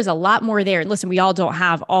a lot more there. And listen, we all don't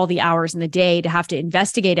have all the hours in the day to have to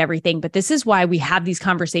investigate everything, but this is why we have these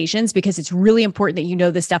conversations, because it's really important that you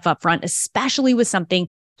know this stuff up front, especially with something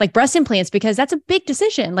like breast implants, because that's a big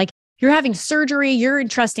decision. Like you're having surgery, you're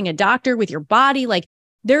entrusting a doctor with your body. Like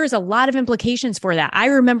there is a lot of implications for that. I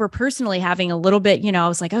remember personally having a little bit, I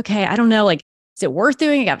was like, okay, I don't know, like, is it worth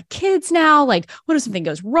doing? I got kids now. Like, what if something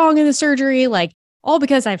goes wrong in the surgery? Like all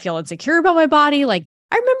because I feel insecure about my body. Like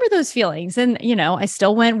I remember those feelings and, I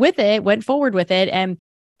still went forward with it. And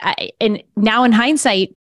now in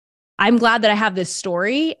hindsight, I'm glad that I have this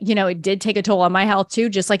story. It did take a toll on my health too,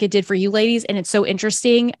 just like it did for you ladies. And it's so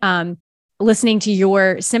interesting listening to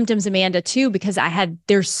your symptoms, Amanda, too, because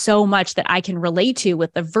there's so much that I can relate to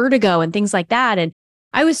with the vertigo and things like that. And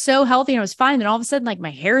I was so healthy and I was fine. And all of a sudden, like my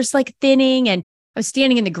hair is like thinning, and I was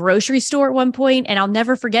standing in the grocery store at one point, and I'll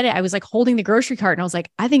never forget it. I was like holding the grocery cart and I was like,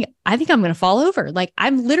 I think I'm going to fall over. Like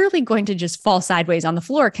I'm literally going to just fall sideways on the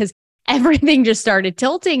floor because everything just started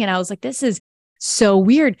tilting. And I was like, this is so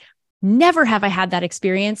weird. Never have I had that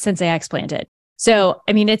experience since I explanted. So,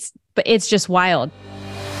 I mean, it's just wild.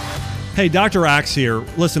 Hey, Dr. Axe here.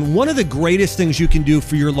 Listen, one of the greatest things you can do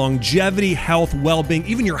for your longevity, health, well-being,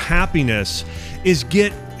 even your happiness, is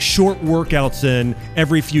get short workouts in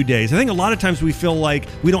every few days. I think a lot of times we feel like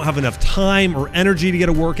we don't have enough time or energy to get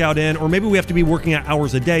a workout in, or maybe we have to be working out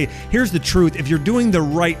hours a day. Here's the truth. If you're doing the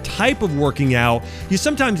right type of working out, you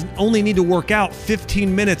sometimes only need to work out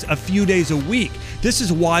 15 minutes a few days a week. This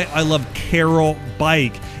is why I love Carol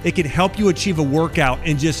Bike. It can help you achieve a workout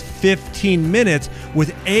in just 15 minutes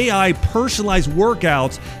with AI personalized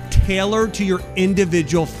workouts tailored to your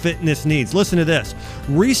individual fitness needs. Listen to this.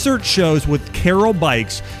 Research shows with Carol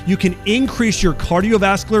Bikes, you can increase your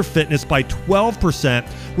cardiovascular fitness by 12%,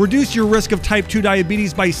 reduce your risk of type 2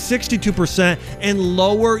 diabetes by 62%, and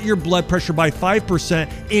lower your blood pressure by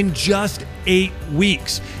 5% in just 8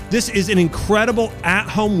 weeks. This is an incredible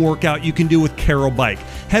at-home workout you can do with Carol Bike.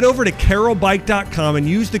 Head over to carolbike.com and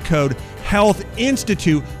use the code Health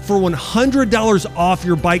Institute for $100 off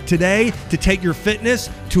your bike today to take your fitness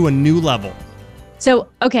to a new level. So,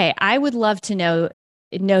 okay, I would love to know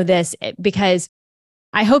this, because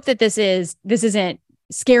I hope that this isn't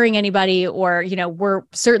scaring anybody, or, we're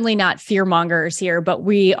certainly not fear mongers here, but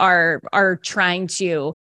we are trying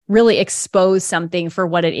to really expose something for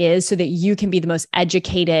what it is so that you can be the most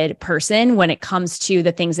educated person when it comes to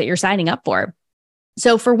the things that you're signing up for.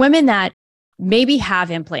 So for women that maybe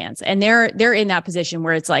have implants and they're in that position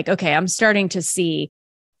where it's like, okay, I'm starting to see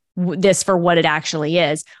this for what it actually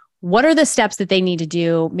is. What are the steps that they need to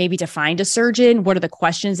do maybe to find a surgeon? What are the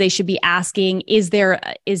questions they should be asking?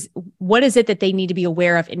 What is it that they need to be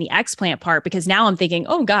aware of in the explant part? Because now I'm thinking,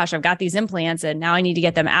 oh gosh, I've got these implants and now I need to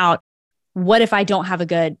get them out. What if I don't have a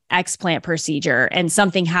good explant procedure and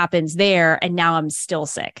something happens there and now I'm still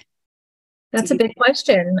sick? That's a big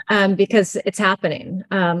question because it's happening.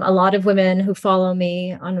 A lot of women who follow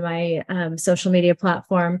me on my social media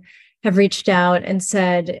platform have reached out and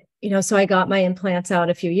said, so I got my implants out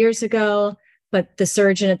a few years ago, but the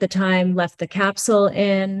surgeon at the time left the capsule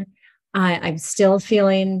in. I'm still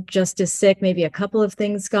feeling just as sick. Maybe a couple of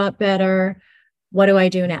things got better. What do I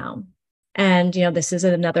do now? And, this is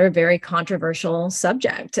another very controversial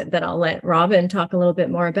subject that I'll let Robyn talk a little bit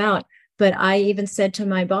more about. But I even said to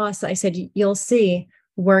my boss, I said, you'll see,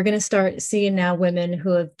 we're going to start seeing now women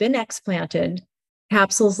who have been explanted,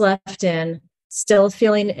 capsules left in, still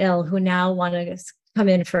feeling ill, who now want to come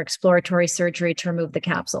in for exploratory surgery to remove the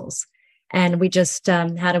capsules. And we just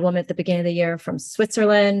had a woman at the beginning of the year from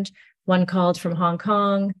Switzerland, one called from Hong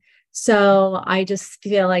Kong. So I just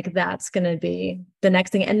feel like that's going to be the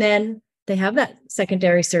next thing. And then they have that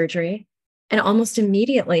secondary surgery. And almost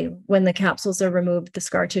immediately when the capsules are removed, the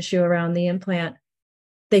scar tissue around the implant,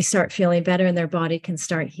 they start feeling better and their body can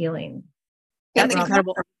start healing. That's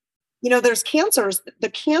incredible. There's cancers, the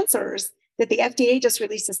cancers that the FDA just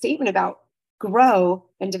released a statement about grow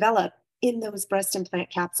and develop in those breast implant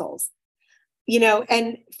capsules.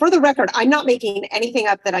 And for the record, I'm not making anything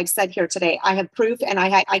up that I've said here today. I have proof and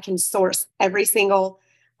I can source every single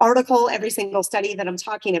article, every single study that I'm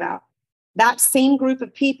talking about. That same group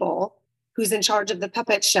of people who's in charge of the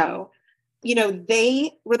puppet show,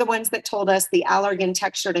 they were the ones that told us the Allergan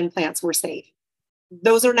textured implants were safe.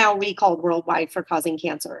 Those are now recalled worldwide for causing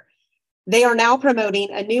cancer. They are now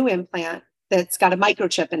promoting a new implant that's got a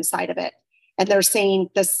microchip inside of it. And they're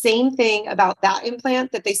saying the same thing about that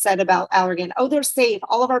implant that they said about Allergan. Oh, they're safe.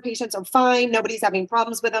 All of our patients are fine. Nobody's having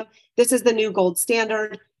problems with them. This is the new gold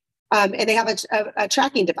standard. And they have a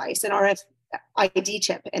tracking device, an RFID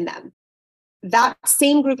chip in them. That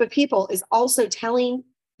same group of people is also telling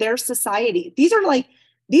their society. These are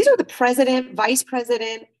the president, vice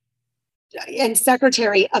president, and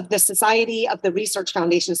secretary of the Society of the Research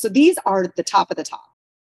Foundation. So these are the top of the top.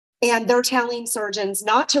 And they're telling surgeons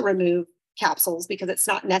not to remove capsules because it's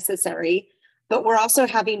not necessary. But we're also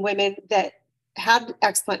having women that had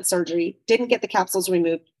explant surgery, didn't get the capsules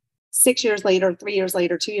removed, 6 years later, 3 years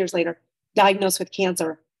later, 2 years later, diagnosed with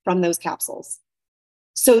cancer from those capsules.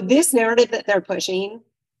 So this narrative that they're pushing,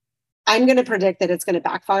 I'm going to predict that it's going to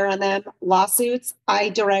backfire on them. Lawsuits. I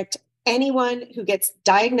direct anyone who gets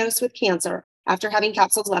diagnosed with cancer after having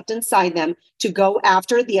capsules left inside them to go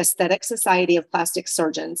after the Aesthetic Society of Plastic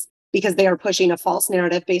Surgeons because they are pushing a false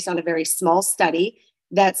narrative based on a very small study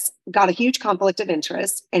that's got a huge conflict of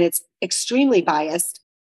interest and it's extremely biased.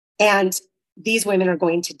 And these women are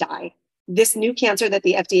going to die. This new cancer that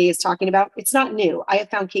the FDA is talking about, it's not new. I have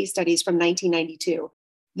found case studies from 1992.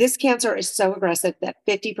 This cancer is so aggressive that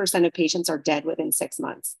 50% of patients are dead within 6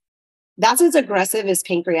 months. That's as aggressive as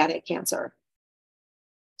pancreatic cancer.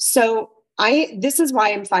 So this is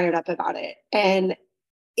why I'm fired up about it. And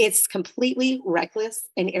it's completely reckless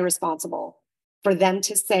and irresponsible for them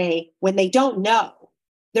to say, when they don't know,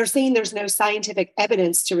 they're saying there's no scientific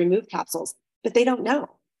evidence to remove capsules, but they don't know.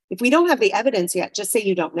 If we don't have the evidence yet, just say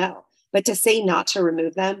you don't know. But to say not to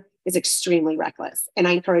remove them is extremely reckless. And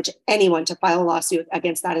I encourage anyone to file a lawsuit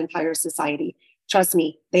against that entire society. Trust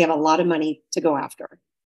me, they have a lot of money to go after.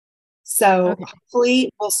 So hopefully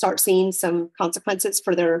we'll start seeing some consequences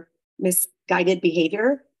for their misguided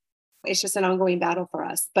behavior. It's just an ongoing battle for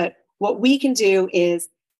us. But what we can do is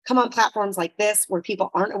come on platforms like this where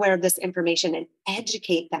people aren't aware of this information and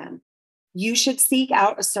educate them. You should seek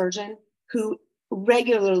out a surgeon who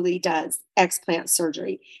regularly does explant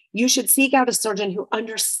surgery. You should seek out a surgeon who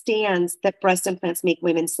understands that breast implants make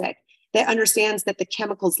women sick, that understands that the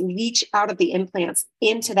chemicals leach out of the implants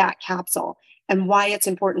into that capsule and why it's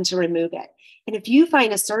important to remove it. And if you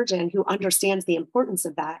find a surgeon who understands the importance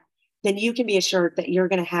of that, then you can be assured that you're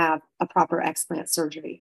going to have a proper explant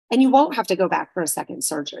surgery and you won't have to go back for a second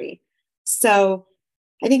surgery. So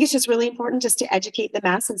I think it's just really important just to educate the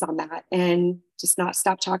masses on that and just not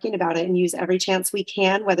stop talking about it and use every chance we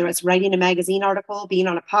can, whether it's writing a magazine article, being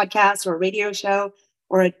on a podcast or a radio show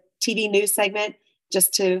or a TV news segment,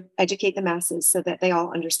 just to educate the masses so that they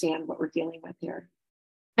all understand what we're dealing with here.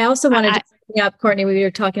 I also wanted to bring up, Courtney, we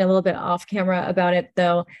were talking a little bit off camera about it,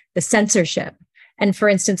 though, the censorship. And for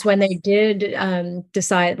instance, when they did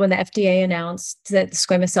decide, when the FDA announced that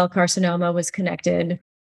squamous cell carcinoma was connected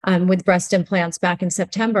with breast implants back in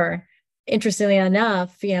September, interestingly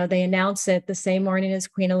enough, they announced it the same morning as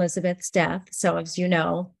Queen Elizabeth's death. So as you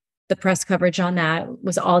know, the press coverage on that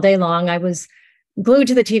was all day long. I was glued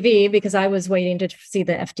to the TV because I was waiting to see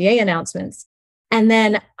the FDA announcements. And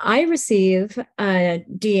then I receive a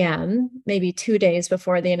DM maybe 2 days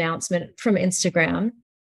before the announcement from Instagram.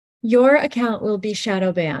 Your account will be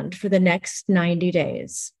shadow banned for the next 90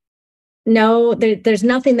 days. No, there's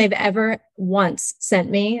nothing they've ever once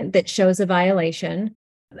sent me that shows a violation.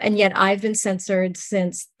 And yet I've been censored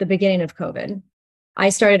since the beginning of COVID. I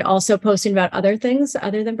started also posting about other things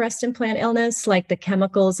other than breast implant illness, like the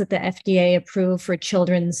chemicals that the FDA approved for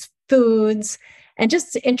children's foods, and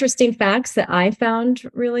just interesting facts that I found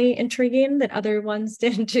really intriguing that other ones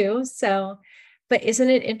didn't too. So, but isn't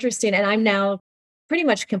it interesting? And I'm now pretty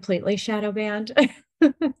much completely shadow banned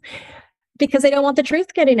because they don't want the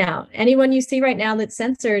truth getting out. Anyone you see right now that's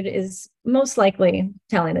censored is most likely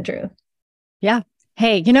telling the truth. Yeah.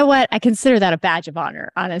 Hey, you know what? I consider that a badge of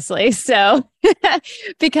honor, honestly. So,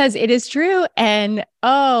 because it is true. And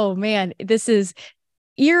oh man, this is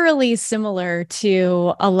eerily similar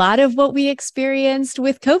to a lot of what we experienced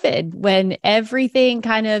with COVID when everything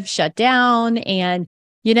kind of shut down. And,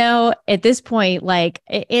 at this point, like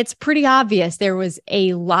it's pretty obvious there was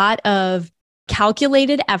a lot of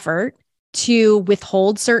calculated effort to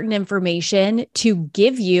withhold certain information, to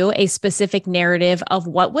give you a specific narrative of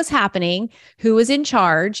what was happening, who was in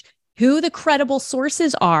charge, who the credible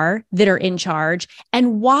sources are that are in charge,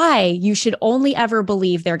 and why you should only ever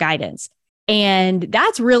believe their guidance. And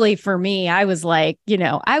that's really, for me, I was like,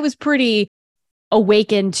 I was pretty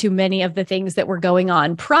awakened to many of the things that were going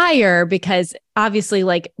on prior, because obviously,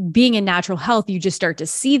 like being in natural health, you just start to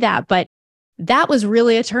see that. But that was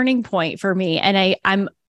really a turning point for me. And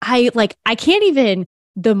I can't even,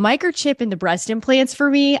 the microchip and the breast implants for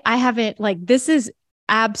me, I haven't, like, this is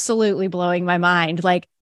absolutely blowing my mind. Like,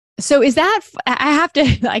 so is that, I have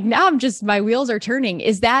to, like, now I'm just, my wheels are turning.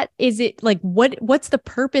 Is it like, what's the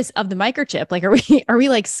purpose of the microchip? Like, are we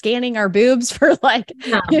like scanning our boobs for like,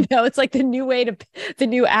 it's like the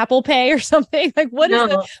new Apple Pay or something? Like, what is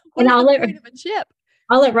the point of a chip?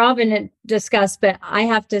 I'll let Robyn discuss, but I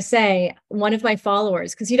have to say, one of my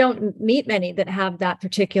followers, because you don't meet many that have that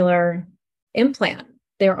particular implant.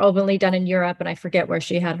 They're openly done in Europe, and I forget where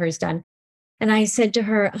she had hers done. And I said to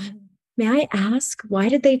her, may I ask, why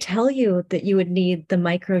did they tell you that you would need the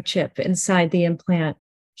microchip inside the implant?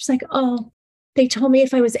 She's like, oh, they told me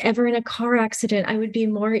if I was ever in a car accident, I would be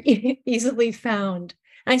more easily found.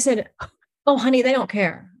 And I said, oh, honey, they don't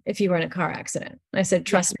care if you were in a car accident. I said,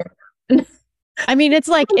 trust me. I mean, it's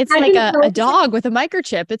like a dog with a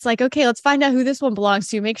microchip. It's like, okay, let's find out who this one belongs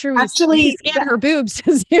to. Make sure we scan her boobs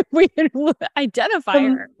to see if we can identify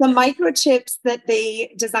her. The microchips that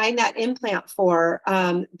they designed that implant for,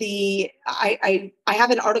 I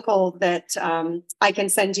have an article that I can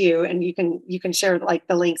send you, and you can share like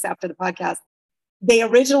the links after the podcast. They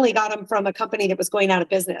originally got them from a company that was going out of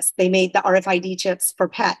business. They made the RFID chips for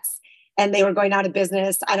pets. And they were going out of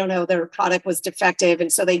business. I don't know, their product was defective.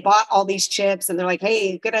 And so they bought all these chips and they're like,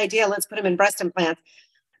 hey, good idea. Let's put them in breast implants.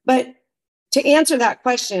 But to answer that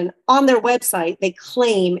question, on their website, they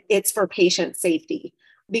claim it's for patient safety.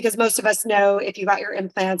 Because most of us know if you got your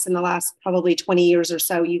implants in the last probably 20 years or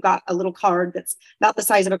so, you got a little card that's about the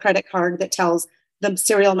size of a credit card that tells the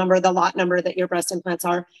serial number, the lot number that your breast implants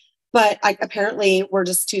are. But apparently we're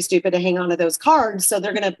just too stupid to hang on to those cards. So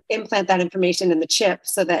they're going to implant that information in the chip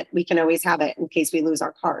so that we can always have it in case we lose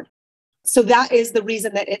our card. So that is the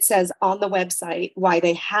reason that it says on the website why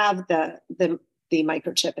they have the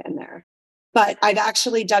microchip in there. But I've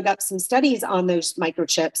actually dug up some studies on those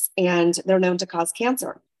microchips and they're known to cause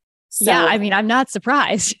cancer. So, yeah, I mean, I'm not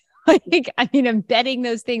surprised. I'm betting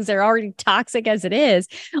those things are already toxic as it is.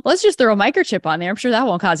 Let's just throw a microchip on there. I'm sure that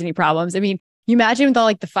won't cause any problems. I mean, you imagine with all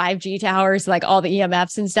like the 5G towers, like all the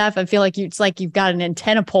EMFs and stuff, I feel like it's like you've got an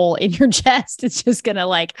antenna pole in your chest. It's just going to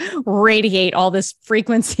like radiate all this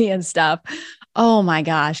frequency and stuff. Oh my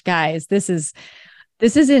gosh, guys, this is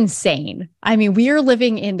insane. I mean, we are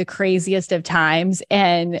living in the craziest of times.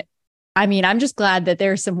 And I mean, I'm just glad that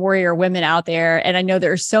there's some warrior women out there. And I know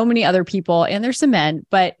there are so many other people and there's some men,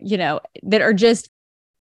 but that are just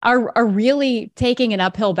are really taking an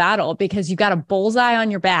uphill battle because you got a bullseye on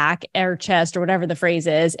your back or chest or whatever the phrase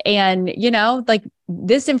is. And, like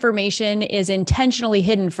this information is intentionally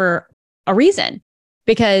hidden for a reason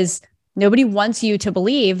because nobody wants you to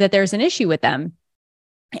believe that there's an issue with them.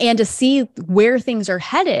 And to see where things are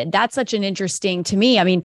headed, that's such an interesting to me. I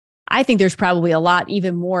mean, I think there's probably a lot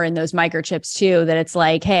even more in those microchips too, that it's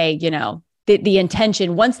like, hey, the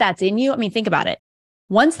intention, once that's in you, I mean, think about it.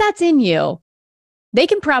 Once that's in you,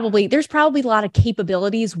 there's probably a lot of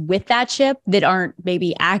capabilities with that chip that aren't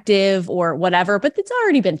maybe active or whatever, but it's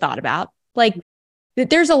already been thought about. Like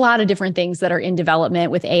there's a lot of different things that are in development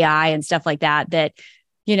with AI and stuff like that,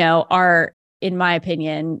 are, in my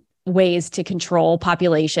opinion, ways to control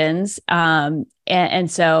populations. And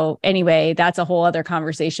so anyway, that's a whole other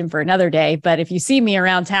conversation for another day. But if you see me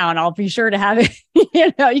around town, I'll be sure to have it.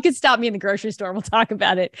 You can stop me in the grocery store. We'll talk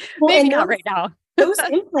about it. Well, maybe not right now. Those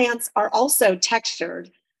implants are also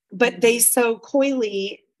textured, but they so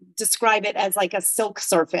coyly describe it as like a silk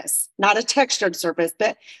surface, not a textured surface,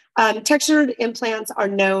 but textured implants are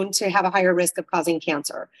known to have a higher risk of causing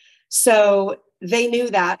cancer. So they knew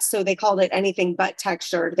that. So they called it anything but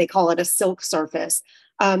textured. They call it a silk surface,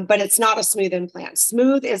 but it's not a smooth implant.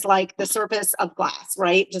 Smooth is like the surface of glass,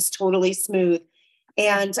 right? Just totally smooth.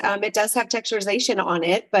 And it does have texturization on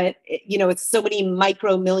it, but it's so many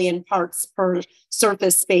micro million parts per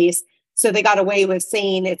surface space. So they got away with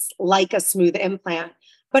saying it's like a smooth implant,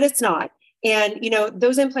 but it's not. And,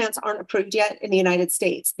 those implants aren't approved yet in the United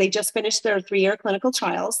States. They just finished their 3-year clinical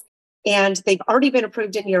trials and they've already been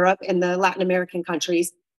approved in Europe and the Latin American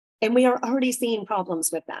countries. And we are already seeing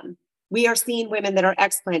problems with them. We are seeing women that are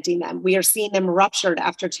explanting them. We are seeing them ruptured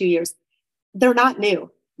after 2 years. They're not new.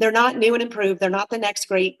 They're not new and improved. They're not the next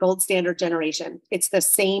great gold standard generation. It's the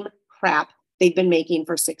same crap they've been making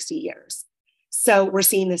for 60 years. So we're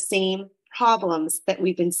seeing the same problems that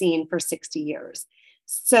we've been seeing for 60 years.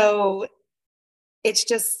 So it's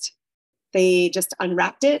just, they just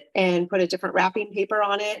unwrapped it and put a different wrapping paper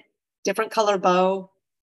on it, different color bow,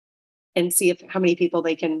 and see how many people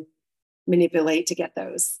they can manipulate to get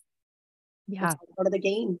those. Yeah. It's part of the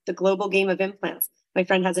game, the global game of implants. My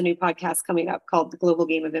friend has a new podcast coming up called The Global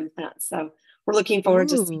Game of Implants. So we're looking forward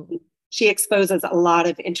to seeing. She exposes a lot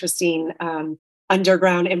of interesting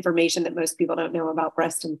underground information that most people don't know about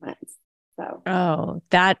breast implants. So,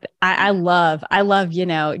 that I love,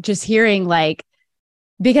 just hearing like,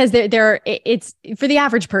 because it's for the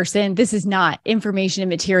average person, this is not information and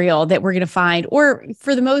material that we're going to find, or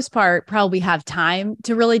for the most part, probably have time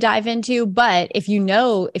to really dive into. But if you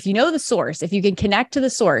know the source, if you can connect to the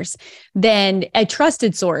source, then a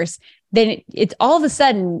trusted source, then it's all of a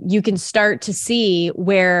sudden you can start to see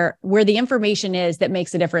where the information is that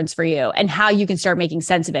makes a difference for you and how you can start making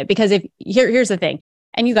sense of it. Because here's the thing,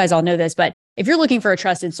 and you guys all know this, but if you're looking for a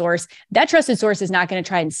trusted source, that trusted source is not going to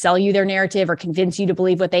try and sell you their narrative or convince you to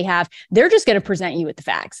believe what they have. They're just going to present you with the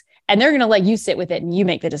facts and they're going to let you sit with it and you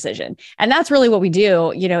make the decision. And that's really what we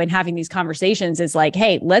do, in having these conversations is like,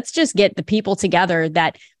 hey, let's just get the people together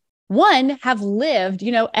that one, have lived,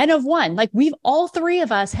 N of one. Like all three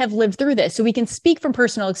of us have lived through this. So we can speak from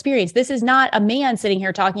personal experience. This is not a man sitting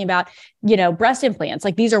here talking about, breast implants.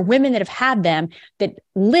 Like these are women that have had them, that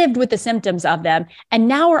lived with the symptoms of them. And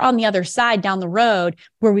now we're on the other side down the road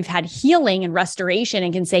where we've had healing and restoration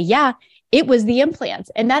and can say, yeah, it was the implants.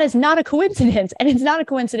 And that is not a coincidence. And it's not a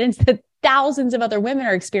coincidence that thousands of other women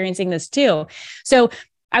are experiencing this too. So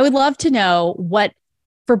I would love to know what,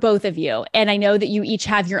 for both of you, and I know that you each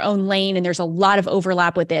have your own lane and there's a lot of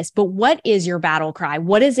overlap with this, but what is your battle cry?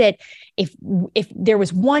 What is it, if there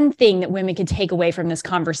was one thing that women could take away from this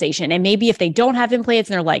conversation, and maybe if they don't have implants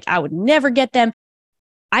and they're like, I would never get them,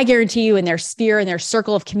 I guarantee you in their sphere, in their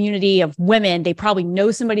circle of community of women, they probably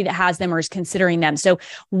know somebody that has them or is considering them. So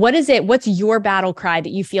what is it? What's your battle cry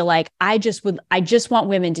that you feel like, I just want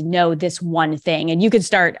women to know this one thing? And you could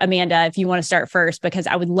start, Amanda, if you want to start first, because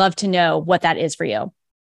I would love to know what that is for you.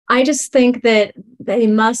 I just think that they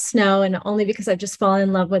must know, and only because I've just fallen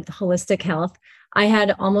in love with holistic health. I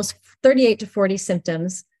had almost 38 to 40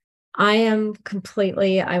 symptoms. I am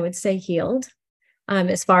completely, I would say, healed,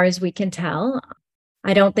 as far as we can tell.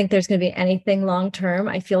 I don't think there's going to be anything long-term.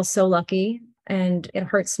 I feel so lucky, and it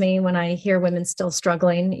hurts me when I hear women still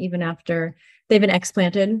struggling, even after they've been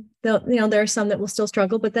explanted. There are some that will still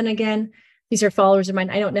struggle, but then again, these are followers of mine.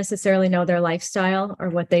 I don't necessarily know their lifestyle or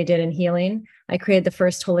what they did in healing. I created the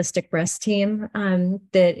first holistic breast team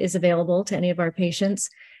that is available to any of our patients,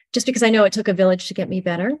 just because I know it took a village to get me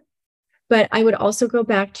better. But I would also go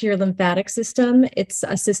back to your lymphatic system. It's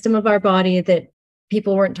a system of our body that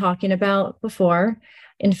people weren't talking about before.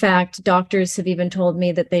 In fact, doctors have even told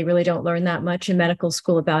me that they really don't learn that much in medical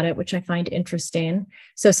school about it, which I find interesting.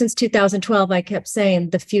 So since 2012, I kept saying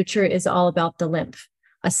the future is all about the lymph.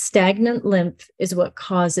 A stagnant lymph is what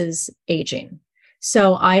causes aging.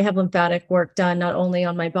 So I have lymphatic work done not only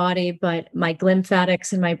on my body, but my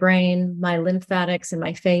glymphatics in my brain, my lymphatics in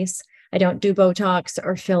my face. I don't do Botox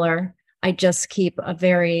or filler. I just keep a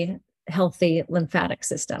very healthy lymphatic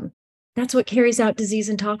system. That's what carries out disease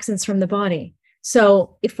and toxins from the body.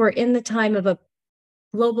 So if we're in the time of a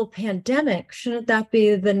global pandemic, shouldn't that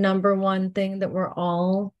be the number one thing that we're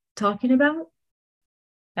all talking about?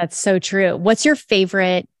 That's so true. What's your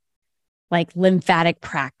favorite lymphatic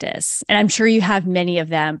practice? And I'm sure you have many of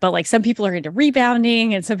them, but some people are into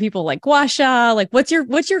rebounding and some people like gua sha. What's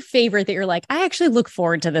your favorite that you're like, I actually look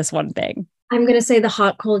forward to this one thing? I'm going to say the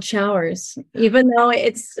hot, cold showers. Even though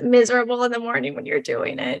it's miserable in the morning when you're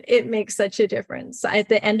doing it, it makes such a difference. At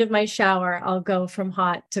the end of my shower, I'll go from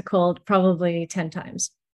hot to cold probably 10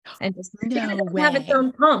 times. And just have its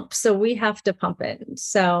own pump. So we have to pump it.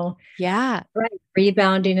 So yeah, right.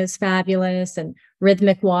 Rebounding is fabulous, and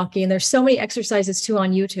rhythmic walking. There's so many exercises too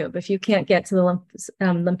on YouTube. If you can't get to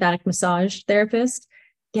the lymphatic massage therapist,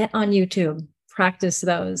 get on YouTube, practice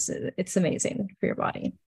those. It's amazing for your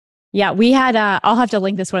body. Yeah, we had, I'll have to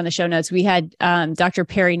link this one in the show notes. We had Dr.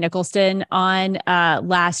 Perry Nicholson on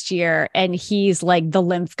last year, and he's like the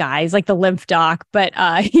lymph guy. He's like the lymph doc, but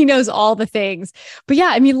he knows all the things. But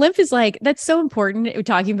yeah, I mean, lymph is that's so important. We're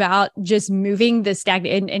talking about just moving the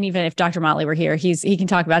stagnant, and even if Dr. Motley were here, he can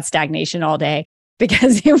talk about stagnation all day.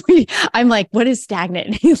 Because I'm like, what is stagnant?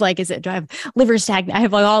 And he's like, do I have liver stagnant? I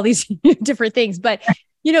have all these different things, but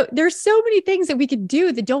there's so many things that we could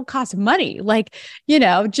do that don't cost money.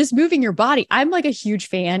 Just moving your body. I'm a huge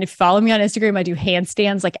fan. If you follow me on Instagram, I do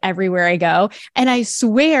handstands everywhere I go. And I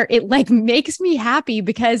swear it makes me happy,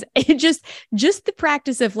 because it just the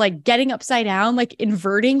practice of getting upside down,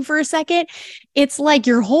 inverting for a second. It's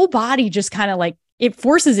your whole body just kind of it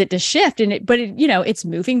forces it to shift, and it's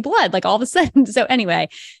moving blood all of a sudden. So anyway,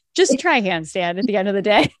 just try handstand at the end of the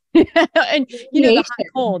day. And the hot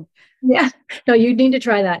cold. Yeah, no, you need to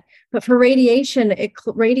try that. But for radiation,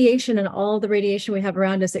 radiation and all the radiation we have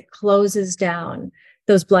around us, it closes down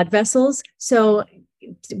those blood vessels. So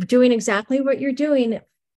doing exactly what you're doing,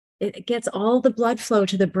 it gets all the blood flow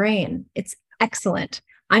to the brain. It's excellent.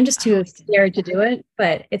 I'm just too scared to do it,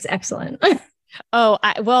 but it's excellent. I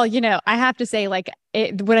have to say,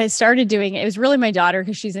 when I started doing it, it was really my daughter,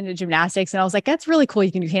 because she's into gymnastics. And I was like, that's really cool.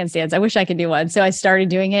 You can do handstands. I wish I could do one. So I started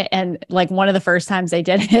doing it. And one of the first times I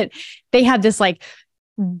did it, they had this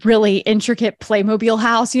really intricate Playmobil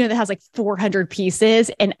house, that has 400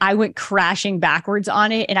 pieces. And I went crashing backwards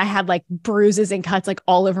on it. And I had bruises and cuts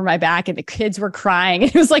all over my back, and the kids were crying.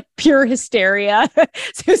 It was pure hysteria. So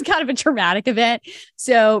it was kind of a traumatic event.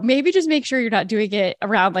 So maybe just make sure you're not doing it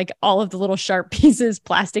around all of the little sharp pieces,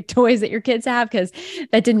 plastic toys that your kids have, because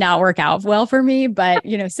that did not work out well for me. But,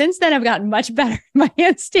 since then I've gotten much better at my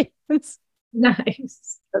handstands.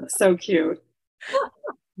 Nice. That's so cute.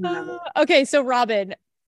 Okay. So Robyn,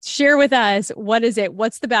 Share with us. What is it?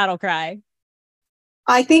 What's the battle cry?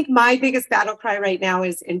 I think my biggest battle cry right now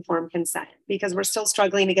is informed consent, because we're still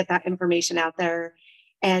struggling to get that information out there.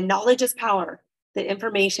 And knowledge is power. The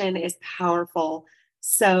information is powerful.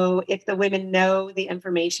 So if the women know the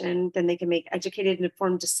information, then they can make educated and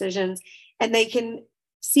informed decisions, and they can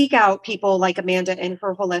seek out people like Amanda and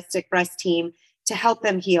her holistic breast team to help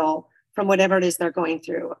them heal from whatever it is they're going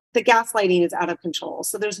through. The gaslighting is out of control.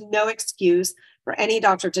 So there's no excuse for any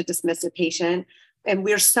doctor to dismiss a patient. And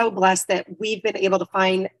we're so blessed that we've been able to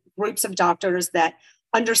find groups of doctors that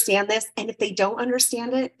understand this. And if they don't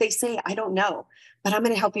understand it, they say, I don't know, but I'm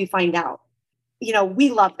going to help you find out. You know, we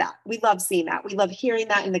love that. We love seeing that. We love hearing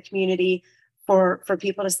that in the community for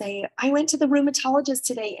people to say, I went to the rheumatologist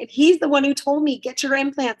today and he's the one who told me, get your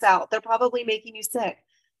implants out. They're probably making you sick.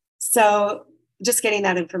 So just getting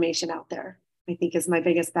that information out there, I think, is my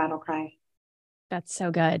biggest battle cry. That's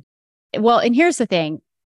so good. Well, and here's the thing.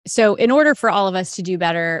 So in order for all of us to do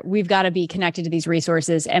better, we've got to be connected to these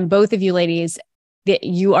resources. And both of you ladies, that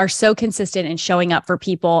you are so consistent in showing up for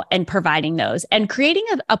people and providing those and creating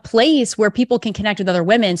a place where people can connect with other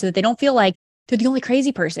women so that they don't feel like they're the only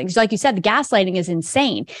crazy person. Because like you said, the gaslighting is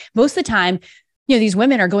insane. Most of the time, you know, these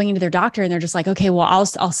women are going into their doctor and they're just like, okay, well,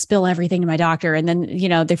 I'll spill everything to my doctor. And then, you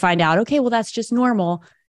know, they find out, okay, well, that's just normal.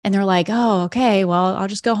 And they're like, oh, okay, well, I'll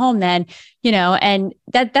just go home then, you know, and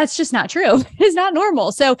that's just not true. It's not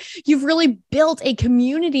normal. So you've really built a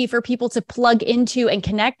community for people to plug into and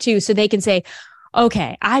connect to so they can say,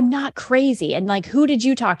 okay, I'm not crazy. And like, who did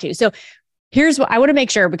you talk to? So here's what I want to make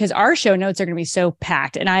sure, because our show notes are going to be so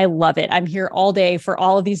packed and I love it. I'm here all day for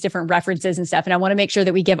all of these different references and stuff. And I want to make sure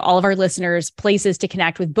that we give all of our listeners places to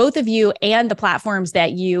connect with both of you and the platforms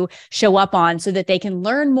that you show up on so that they can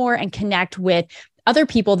learn more and connect with other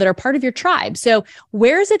people that are part of your tribe. So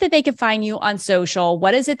where is it that they can find you on social?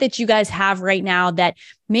 What is it that you guys have right now that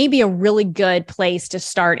may be a really good place to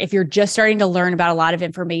start if you're just starting to learn about a lot of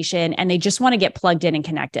information and they just want to get plugged in and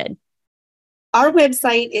connected? Our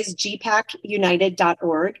website is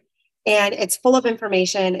gpacunited.org, and it's full of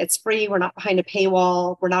information. It's free. We're not behind a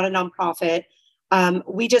paywall. We're not a nonprofit.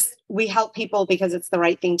 We help people because it's the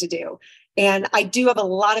right thing to do. And I do have a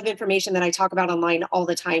lot of information that I talk about online all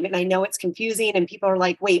the time. And I know it's confusing and people are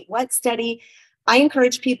like, wait, what study? I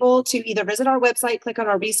encourage people to either visit our website, click on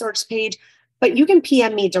our resource page, but you can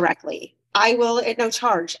PM me directly. I will, at no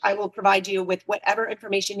charge, I will provide you with whatever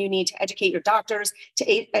information you need to educate your doctors,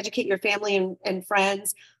 to educate your family and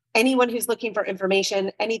friends, anyone who's looking for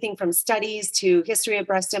information, anything from studies to history of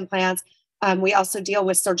breast implants. We also deal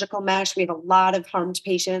with surgical mesh. We have a lot of harmed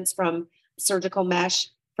patients from surgical mesh,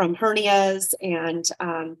 from hernias and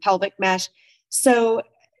pelvic mesh. So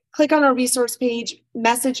click on our resource page,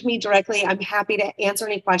 message me directly. I'm happy to answer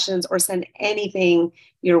any questions or send anything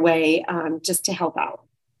your way just to help out.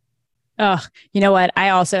 Oh, you know what? I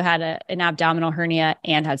also had an abdominal hernia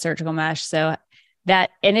and had surgical mesh. So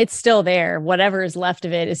that, and it's still there. Whatever is left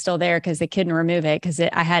of it is still there because they couldn't remove it because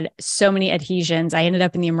I had so many adhesions. I ended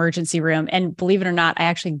up in the emergency room. And believe it or not, I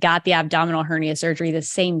actually got the abdominal hernia surgery the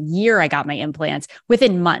same year I got my implants,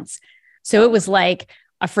 within months. So it was like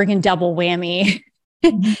a freaking double whammy.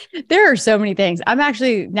 There are so many things. I'm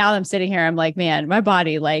actually, now that I'm sitting here, I'm like, man, my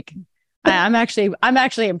body, like, I'm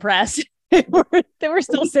actually impressed. that we're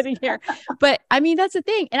still sitting here. But I mean, that's the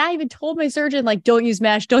thing. And I even told my surgeon, like, don't use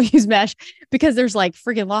mesh, because there's like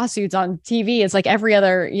freaking lawsuits on TV. It's like every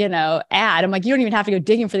other, ad. I'm like, you don't even have to go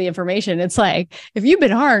digging for the information. It's like, if you've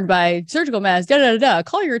been harmed by surgical mesh,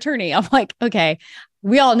 call your attorney. I'm like, okay,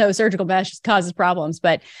 we all know surgical mesh causes problems,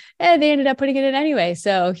 but they ended up putting it in anyway.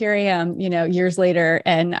 So here I am, years later,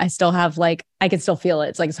 and I still have I can still feel it.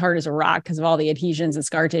 It's like as hard as a rock because of all the adhesions and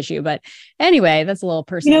scar tissue. But anyway, that's a little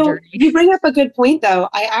personal journey. You bring up a good point, though.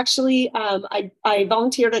 I actually, I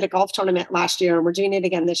volunteered at a golf tournament last year, and we're doing it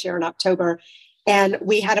again this year in October. And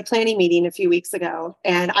we had a planning meeting a few weeks ago,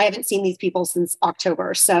 and I haven't seen these people since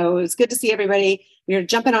October. So it was good to see everybody. We were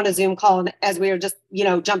jumping on a Zoom call, and as we were just,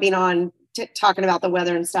 jumping on talking about the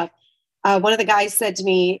weather and stuff, one of the guys said to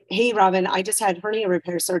me, "Hey, Robyn, I just had hernia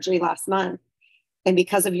repair surgery last month. And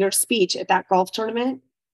because of your speech at that golf tournament,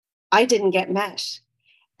 I didn't get mesh."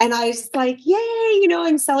 And I was like, yay,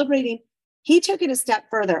 I'm celebrating. He took it a step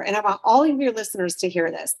further. And I want all of your listeners to hear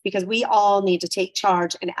this because we all need to take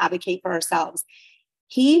charge and advocate for ourselves.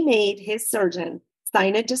 He made his surgeon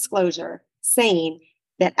sign a disclosure saying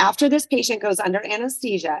that after this patient goes under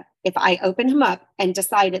anesthesia, if I open him up and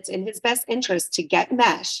decide it's in his best interest to get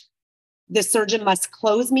mesh, the surgeon must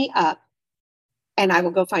close me up and I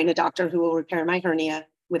will go find a doctor who will repair my hernia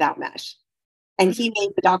without mesh. And he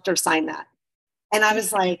made the doctor sign that. And I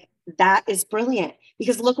was like, that is brilliant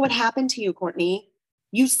because look what happened to you, Courtney.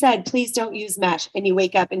 You said, please don't use mesh. And you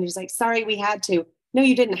wake up and you're just like, sorry, we had to. No,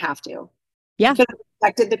 you didn't have to. Yeah. You could have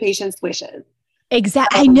respected the patient's wishes.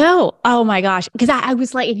 Exactly. I know. Oh my gosh. Because I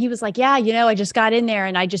was like, and he was like, yeah, I just got in there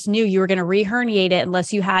and I just knew you were going to re-herniate it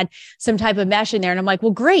unless you had some type of mesh in there. And I'm like,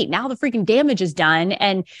 well, great. Now the freaking damage is done.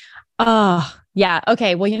 And yeah.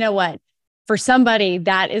 Okay. Well, you know what? For somebody,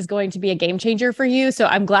 that is going to be a game changer for you. So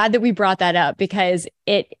I'm glad that we brought that up, because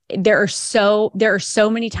there are so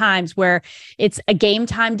many times where it's a game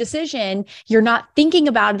time decision. You're not thinking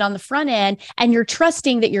about it on the front end, and you're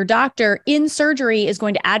trusting that your doctor in surgery is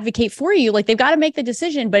going to advocate for you. Like, they've got to make the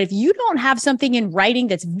decision. But if you don't have something in writing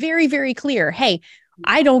that's very, very clear, hey,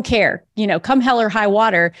 I don't care, come hell or high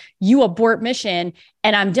water, you abort mission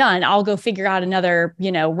and I'm done. I'll go figure out another,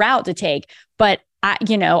 route to take. But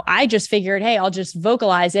I just figured, hey, I'll just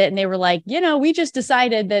vocalize it. And they were like, we just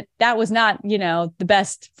decided that was not, the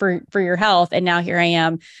best for your health. And now here I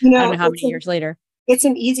am, I don't know how many years later. It's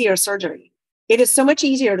an easier surgery. It is so much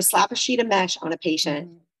easier to slap a sheet of mesh on a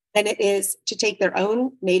patient than it is to take their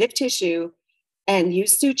own native tissue and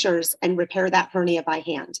use sutures and repair that hernia by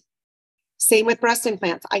hand. Same with breast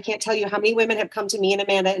implants. I can't tell you how many women have come to me and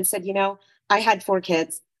Amanda and said, I had 4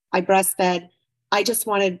 kids. I breastfed. I just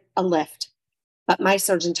wanted a lift. But my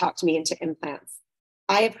surgeon talked me into implants.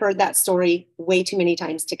 I have heard that story way too many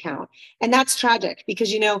times to count. And that's tragic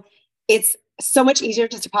because, it's so much easier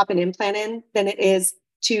just to pop an implant in than it is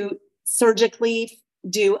to surgically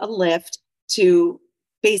do a lift to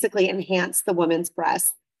basically enhance the woman's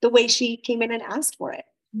breast the way she came in and asked for it.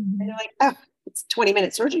 Mm-hmm. And they're like, oh, it's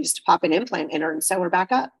 20-minute surgery just to pop an implant in her and sew her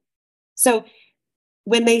back up. So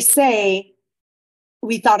when they say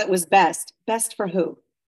we thought it was best for who?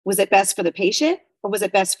 Was it best for the patient, or was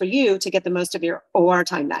it best for you to get the most of your OR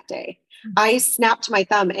time that day? Mm-hmm. I snapped my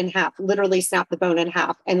thumb in half, literally snapped the bone in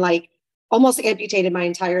half, and almost amputated my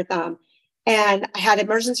entire thumb. And I had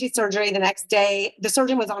emergency surgery the next day. The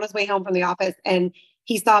surgeon was on his way home from the office, and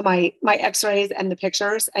he saw my x-rays and the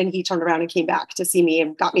pictures, and he turned around and came back to see me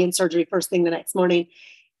and got me in surgery first thing the next morning.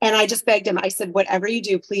 And I just begged him. I said, whatever you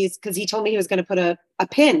do, please, because he told me he was going to put a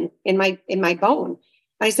pin in my bone.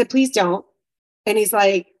 And I said, please don't. And he's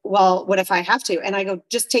like, well, what if I have to? And I go,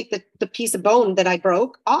 just take the piece of bone that I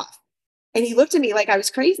broke off. And he looked at me like I was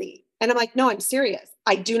crazy. And I'm like, no, I'm serious.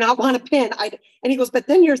 I do not want a pin. And he goes, but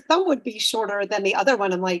then your thumb would be shorter than the other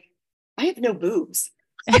one. I'm like, I have no boobs.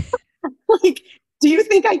 Do you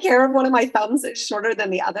think I care if one of my thumbs is shorter than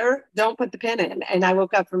the other? Don't put the pin in. And I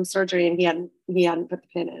woke up from surgery and he hadn't put the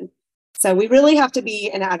pin in. So we really have to be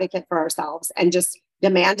an advocate for ourselves and just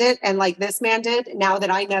demand it. And like this man did, now that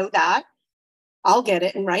I know that, I'll get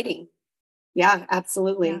it in writing. Yeah,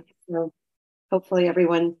 absolutely. Yeah. So hopefully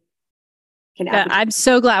everyone can advocate. I'm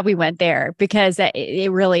so glad we went there, because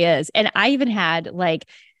it really is. And I even had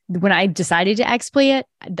when I decided to explant,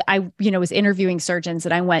 I, was interviewing surgeons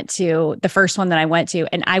that I went to, the first one that I went to,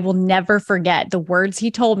 and I will never forget the words he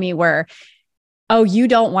told me were, oh, you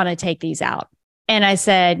don't want to take these out. And I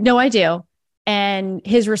said, no, I do. And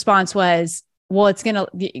his response was, well,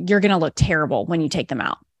 you're going to look terrible when you take them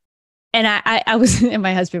out. And I was, and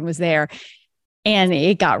my husband was there, and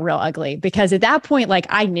it got real ugly, because at that point,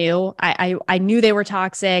 I knew, I knew they were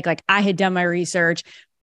toxic. I had done my research,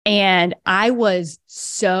 and I was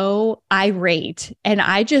so irate, and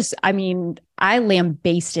I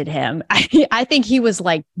lambasted him. I think he was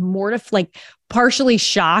mortified, partially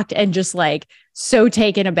shocked, and just so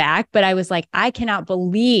taken aback. But I was like, I cannot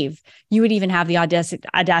believe you would even have the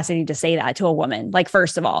audacity to say that to a woman.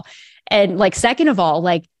 First of all, and second of all,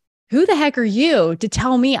 who the heck are you to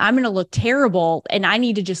tell me I'm going to look terrible and I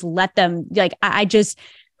need to just let them,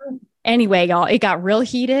 anyway, y'all, it got real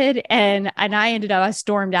heated, and I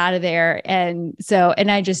stormed out of there. And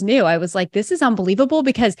I just knew, I was like, this is unbelievable,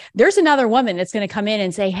 because there's another woman that's going to come in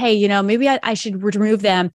and say, hey, maybe I should remove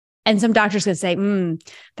them. And some doctors could say,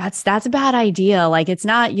 that's a bad idea. It's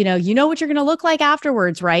not, you know what you're going to look like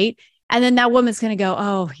afterwards, right? And then that woman's going to go,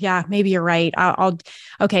 oh yeah, maybe you're right.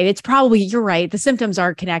 Okay. It's probably, you're right. The symptoms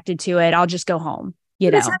aren't connected to it. I'll just go home.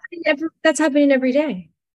 That's happening every day.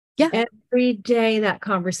 Yeah. Every day that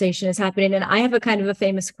conversation is happening. And I have a kind of a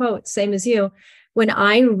famous quote, same as you, when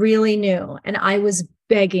I really knew, and I was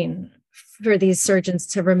begging for these surgeons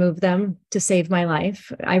to remove them to save my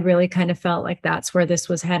life. I really kind of felt like that's where this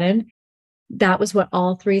was headed. That was what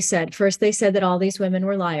all 3 said. First, they said that all these women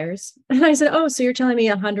were liars. And I said, oh, so you're telling me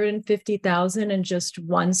 150,000 in just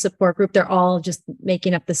one support group? They're all just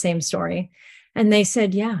making up the same story. And they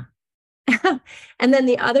said, yeah. And then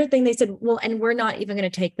the other thing they said, well, and we're not even going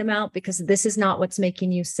to take them out because this is not what's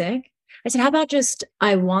making you sick. I said, how about just,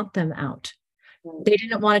 I want them out. They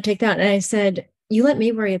didn't want to take that. And I said, you let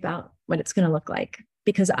me worry about what it's going to look like,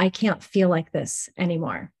 because I can't feel like this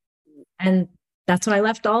anymore. And that's when I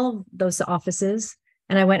left all those offices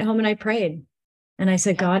and I went home and I prayed. And I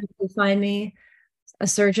said, God, if you find me a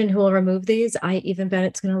surgeon who will remove these, I even bet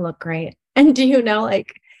it's going to look great. And do you know,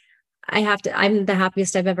 like, I'm the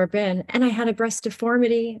happiest I've ever been. And I had a breast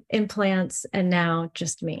deformity, implants, and now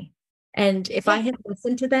just me. And if I had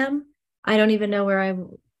listened to them, I don't even know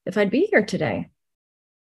if I'd be here today.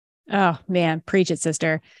 Oh man, preach it,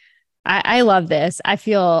 sister. I love this. I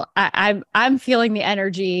feel I'm feeling the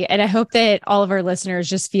energy, and I hope that all of our listeners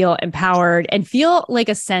just feel empowered and feel like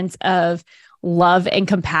a sense of love and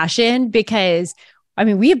compassion, because I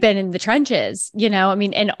mean, we have been in the trenches, and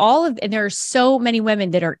there are so many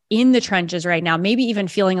women that are in the trenches right now, maybe even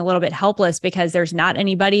feeling a little bit helpless because there's not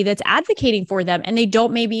anybody that's advocating for them. And they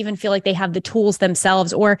don't maybe even feel like they have the tools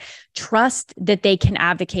themselves or trust that they can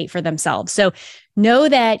advocate for themselves. So know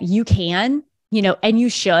that you can, and you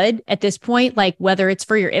should at this point, like whether it's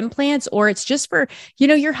for your implants or it's just for,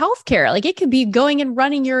 your healthcare. Like it could be going and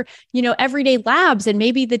running your, everyday labs. And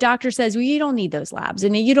maybe the doctor says, well, you don't need those labs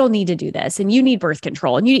and you don't need to do this and you need birth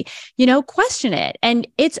control and question it. And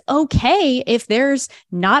it's okay if there's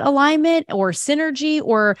not alignment or synergy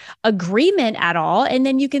or agreement at all. And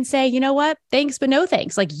then you can say, you know what, thanks, but no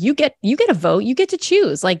thanks. Like you get a vote, you get to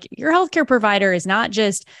choose. Like your healthcare provider is not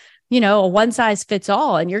just a one size fits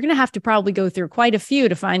all. And you're going to have to probably go through quite a few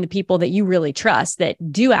to find the people that you really trust that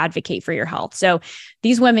do advocate for your health. So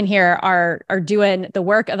these women here are doing the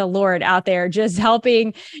work of the Lord out there, just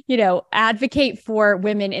helping, advocate for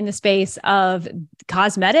women in the space of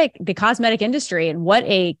the cosmetic industry, and what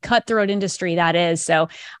a cutthroat industry that is. So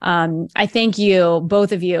I thank you,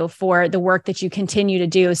 both of you, for the work that you continue to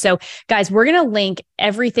do. So guys, we're going to link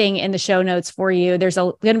everything in the show notes for you. There's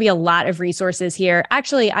going to be a lot of resources here.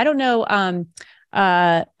 Actually, I don't know,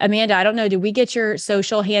 Amanda, I don't know, did we get your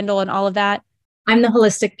social handle and all of that? I'm the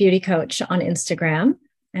Holistic Beauty Coach on Instagram.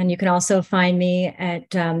 And you can also find me at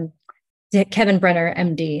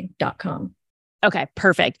kevinbrennermd.com. Okay,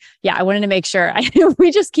 perfect. Yeah, I wanted to make sure. We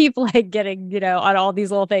just keep like getting, on all these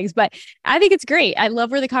little things, but I think it's great. I love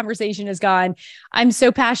where the conversation has gone. I'm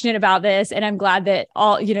so passionate about this, and I'm glad that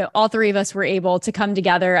all three of us were able to come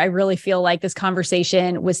together. I really feel like this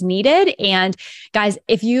conversation was needed. And guys,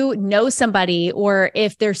 if you know somebody, or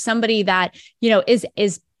if there's somebody that,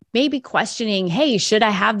 is maybe questioning, hey, should I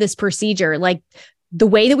have this procedure? Like, the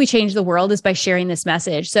way that we change the world is by sharing this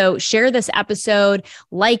message. So share this episode,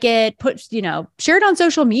 like it, share it on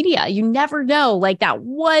social media. You never know, like that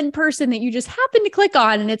one person that you just happen to click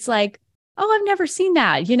on and it's like, oh, I've never seen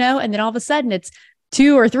that, and then all of a sudden it's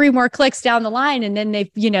 2 or 3 more clicks down the line. And then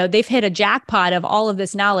they've hit a jackpot of all of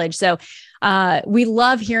this knowledge. So we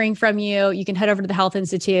love hearing from you. You can head over to the Health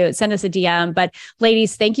Institute, send us a DM. But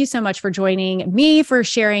ladies, thank you so much for joining me, for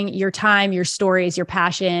sharing your time, your stories, your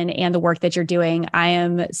passion, and the work that you're doing. I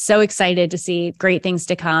am so excited to see great things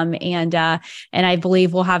to come. And I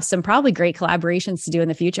believe we'll have some probably great collaborations to do in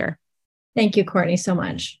the future. Thank you, Courtney, so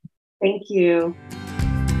much. Thank you.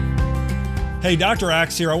 Hey, Dr.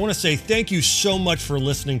 Axe here. I want to say thank you so much for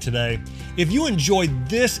listening today. If you enjoyed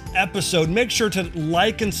this episode, make sure to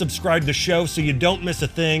like and subscribe to the show so you don't miss a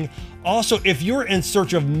thing. Also, if you're in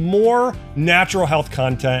search of more natural health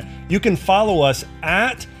content, you can follow us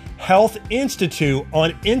at Health Institute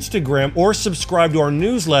on Instagram, or subscribe to our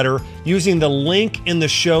newsletter using the link in the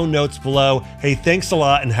show notes below. Hey, thanks a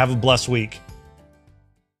lot and have a blessed week.